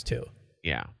noticed too.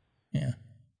 Yeah. Yeah.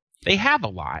 They have a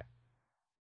lot.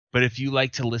 But if you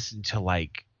like to listen to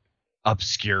like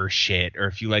obscure shit, or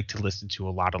if you like to listen to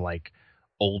a lot of like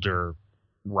older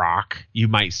rock, you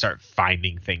might start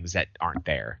finding things that aren't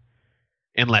there.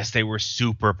 Unless they were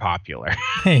super popular.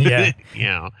 Yeah. You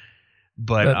know.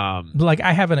 But like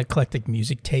I have an eclectic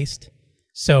music taste.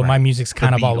 So my music's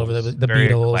kind of all over the Very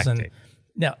Beatles eclectic.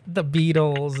 the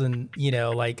Beatles and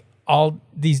like all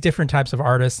these different types of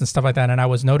artists and stuff like that. And I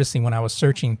was noticing when I was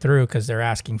searching through, because they're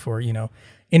asking for,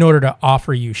 in order to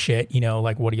offer you shit,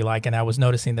 like what do you like? And I was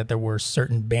noticing that there were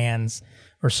certain bands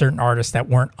or certain artists that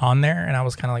weren't on there. And I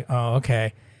was kind of like, oh,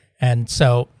 okay. And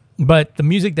so, but the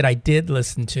music that I did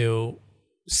listen to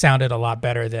sounded a lot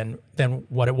better than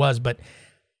what it was. But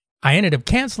I ended up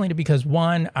canceling it because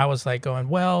one, I was like going,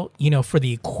 well, for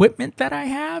the equipment that I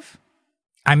have,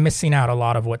 I'm missing out a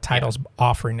lot of what Tidal's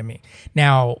offering to me.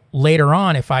 Now, later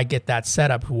on, if I get that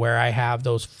setup where I have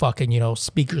those fucking,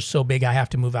 speakers so big I have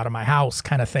to move out of my house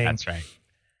kind of thing. That's right.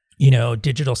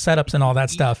 Digital setups and all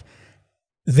that stuff,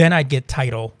 then I'd get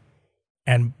Tidal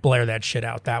and blare that shit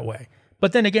out that way.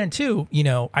 But then again, too,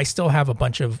 I still have a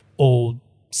bunch of old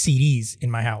CDs in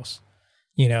my house,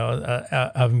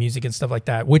 of music and stuff like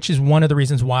that, which is one of the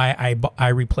reasons why I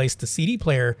replaced the CD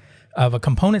player of a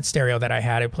component stereo that I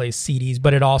had. It plays CDs,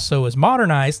 but it also is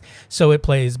modernized, so it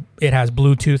has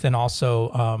Bluetooth and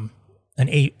also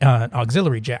an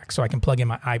auxiliary jack, so I can plug in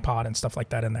my iPod and stuff like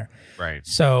that in there. Right.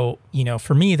 So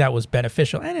for me that was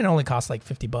beneficial, and it only cost like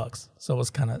 $50, so it was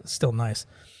kind of still nice.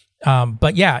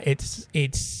 But yeah, it's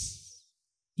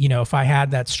if I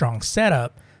had that strong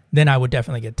setup, then I would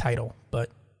definitely get Tidal. But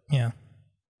yeah.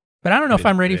 But I don't know if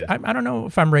I'm ready. I don't know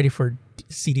if I'm ready for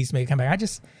CDs to make a comeback.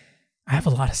 I have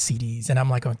a lot of CDs, and I'm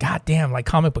like, oh, God damn, like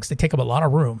comic books, they take up a lot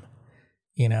of room,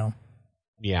 Yeah.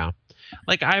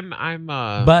 Like I'm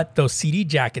But those CD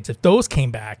jackets, if those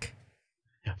came back,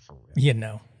 yeah, for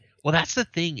real. Well, that's the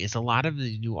thing, is a lot of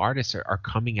the new artists are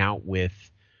coming out with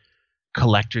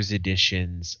collector's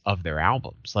editions of their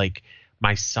albums. Like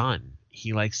my son,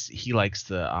 he likes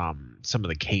the some of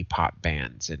the K-pop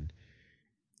bands, and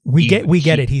we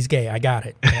get it. He's gay. I got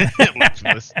it.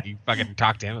 Listen, you fucking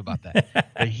talk to him about that.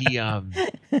 But he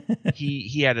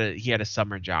had a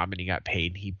summer job and he got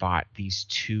paid. And he bought these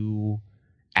 2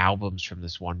 albums from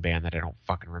this one band that I don't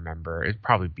fucking remember. It's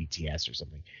probably BTS or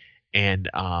something. And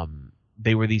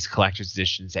they were these collector's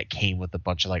editions that came with a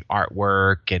bunch of like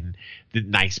artwork and the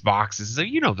nice boxes. So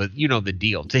the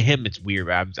deal. To him, it's weird.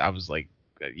 I was like,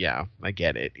 yeah, I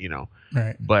get it.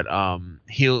 Right. But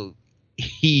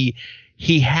he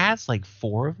has like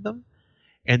 4 of them.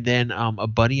 And then a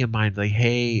buddy of mine's like,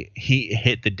 hey, he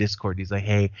hit the Discord. He's like,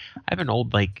 hey, I have an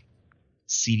old like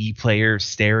CD player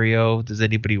stereo. Does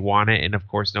anybody want it? And of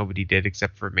course, nobody did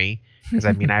except for me. Because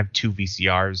I have 2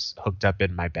 VCRs hooked up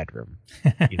in my bedroom.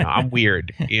 I'm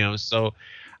weird. So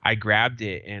I grabbed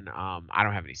it, and I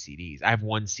don't have any CDs. I have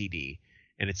 1 CD,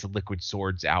 and it's a Liquid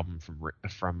Swords album from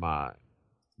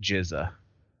Jizza.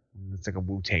 It's like a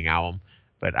Wu-Tang album,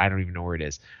 but I don't even know where it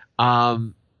is.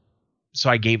 So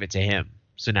I gave it to him.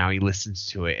 So now he listens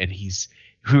to it, and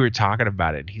we were talking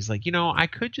about it, and he's like, I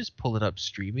could just pull it up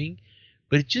streaming,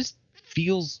 but it just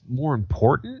feels more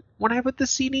important when I put the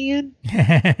CD in.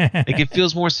 Like it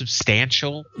feels more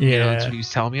substantial. Yeah. You know, that's what he was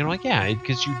telling me. And I'm like, yeah,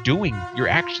 because you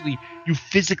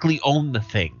physically own the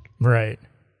thing. Right.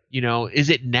 You know, is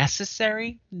it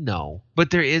necessary? No.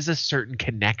 But there is a certain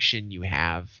connection you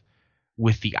have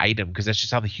with the item because that's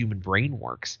just how the human brain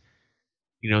works.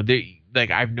 You know,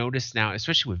 like I've noticed now,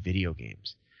 especially with video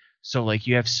games. So like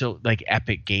you have like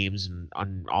Epic Games and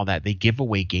on all that, they give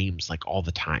away games like all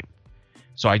the time.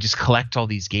 So I just collect all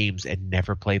these games and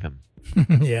never play them.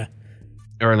 Yeah.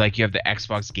 Or like you have the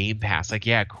Xbox Game Pass. Like,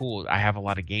 yeah, cool. I have a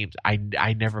lot of games. I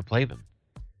never play them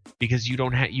because you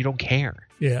don't care.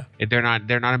 Yeah. They're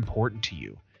not important to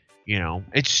you. You know,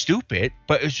 it's stupid,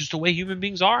 but it's just the way human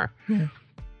beings are. Yeah.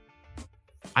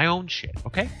 I own shit.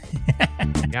 Okay.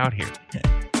 Get out here.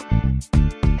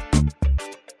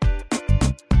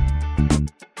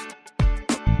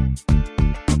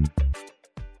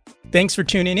 Thanks for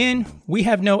tuning in. We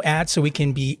have no ads, so we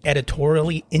can be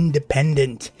editorially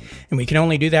independent. And we can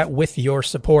only do that with your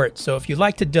support. So if you'd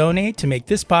like to donate to make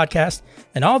this podcast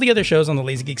and all the other shows on the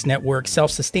Lazy Geeks Network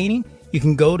self-sustaining, you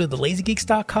can go to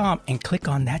thelazygeeks.com and click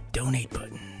on that donate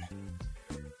button.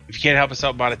 If you can't help us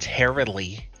out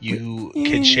monetarily, you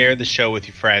can share the show with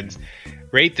your friends.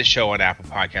 Rate the show on Apple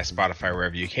Podcasts, Spotify,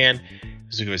 wherever you can.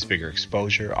 This will give us bigger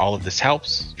exposure. All of this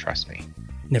helps. Trust me.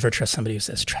 Never trust somebody who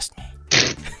says, trust me.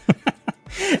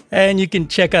 And you can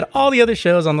check out all the other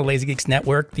shows on the Lazy Geeks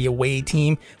Network, The Away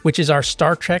Team, which is our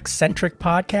Star Trek-centric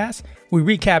podcast. We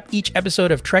recap each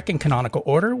episode of Trek in canonical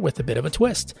order with a bit of a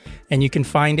twist. And you can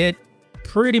find it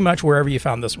pretty much wherever you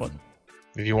found this one.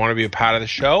 If you want to be a part of the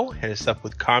show, hit us up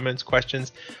with comments,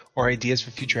 questions, or ideas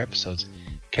for future episodes.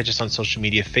 Catch us on social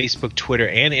media, Facebook, Twitter,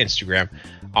 and Instagram,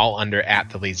 all under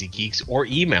 @TheLazyGeeks, or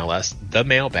email us,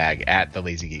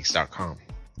 themailbag@thelazygeeks.com.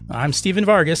 I'm Stephen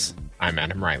Vargas. I'm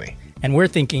Adam Riley. And we're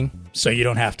thinking, so you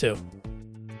don't have to.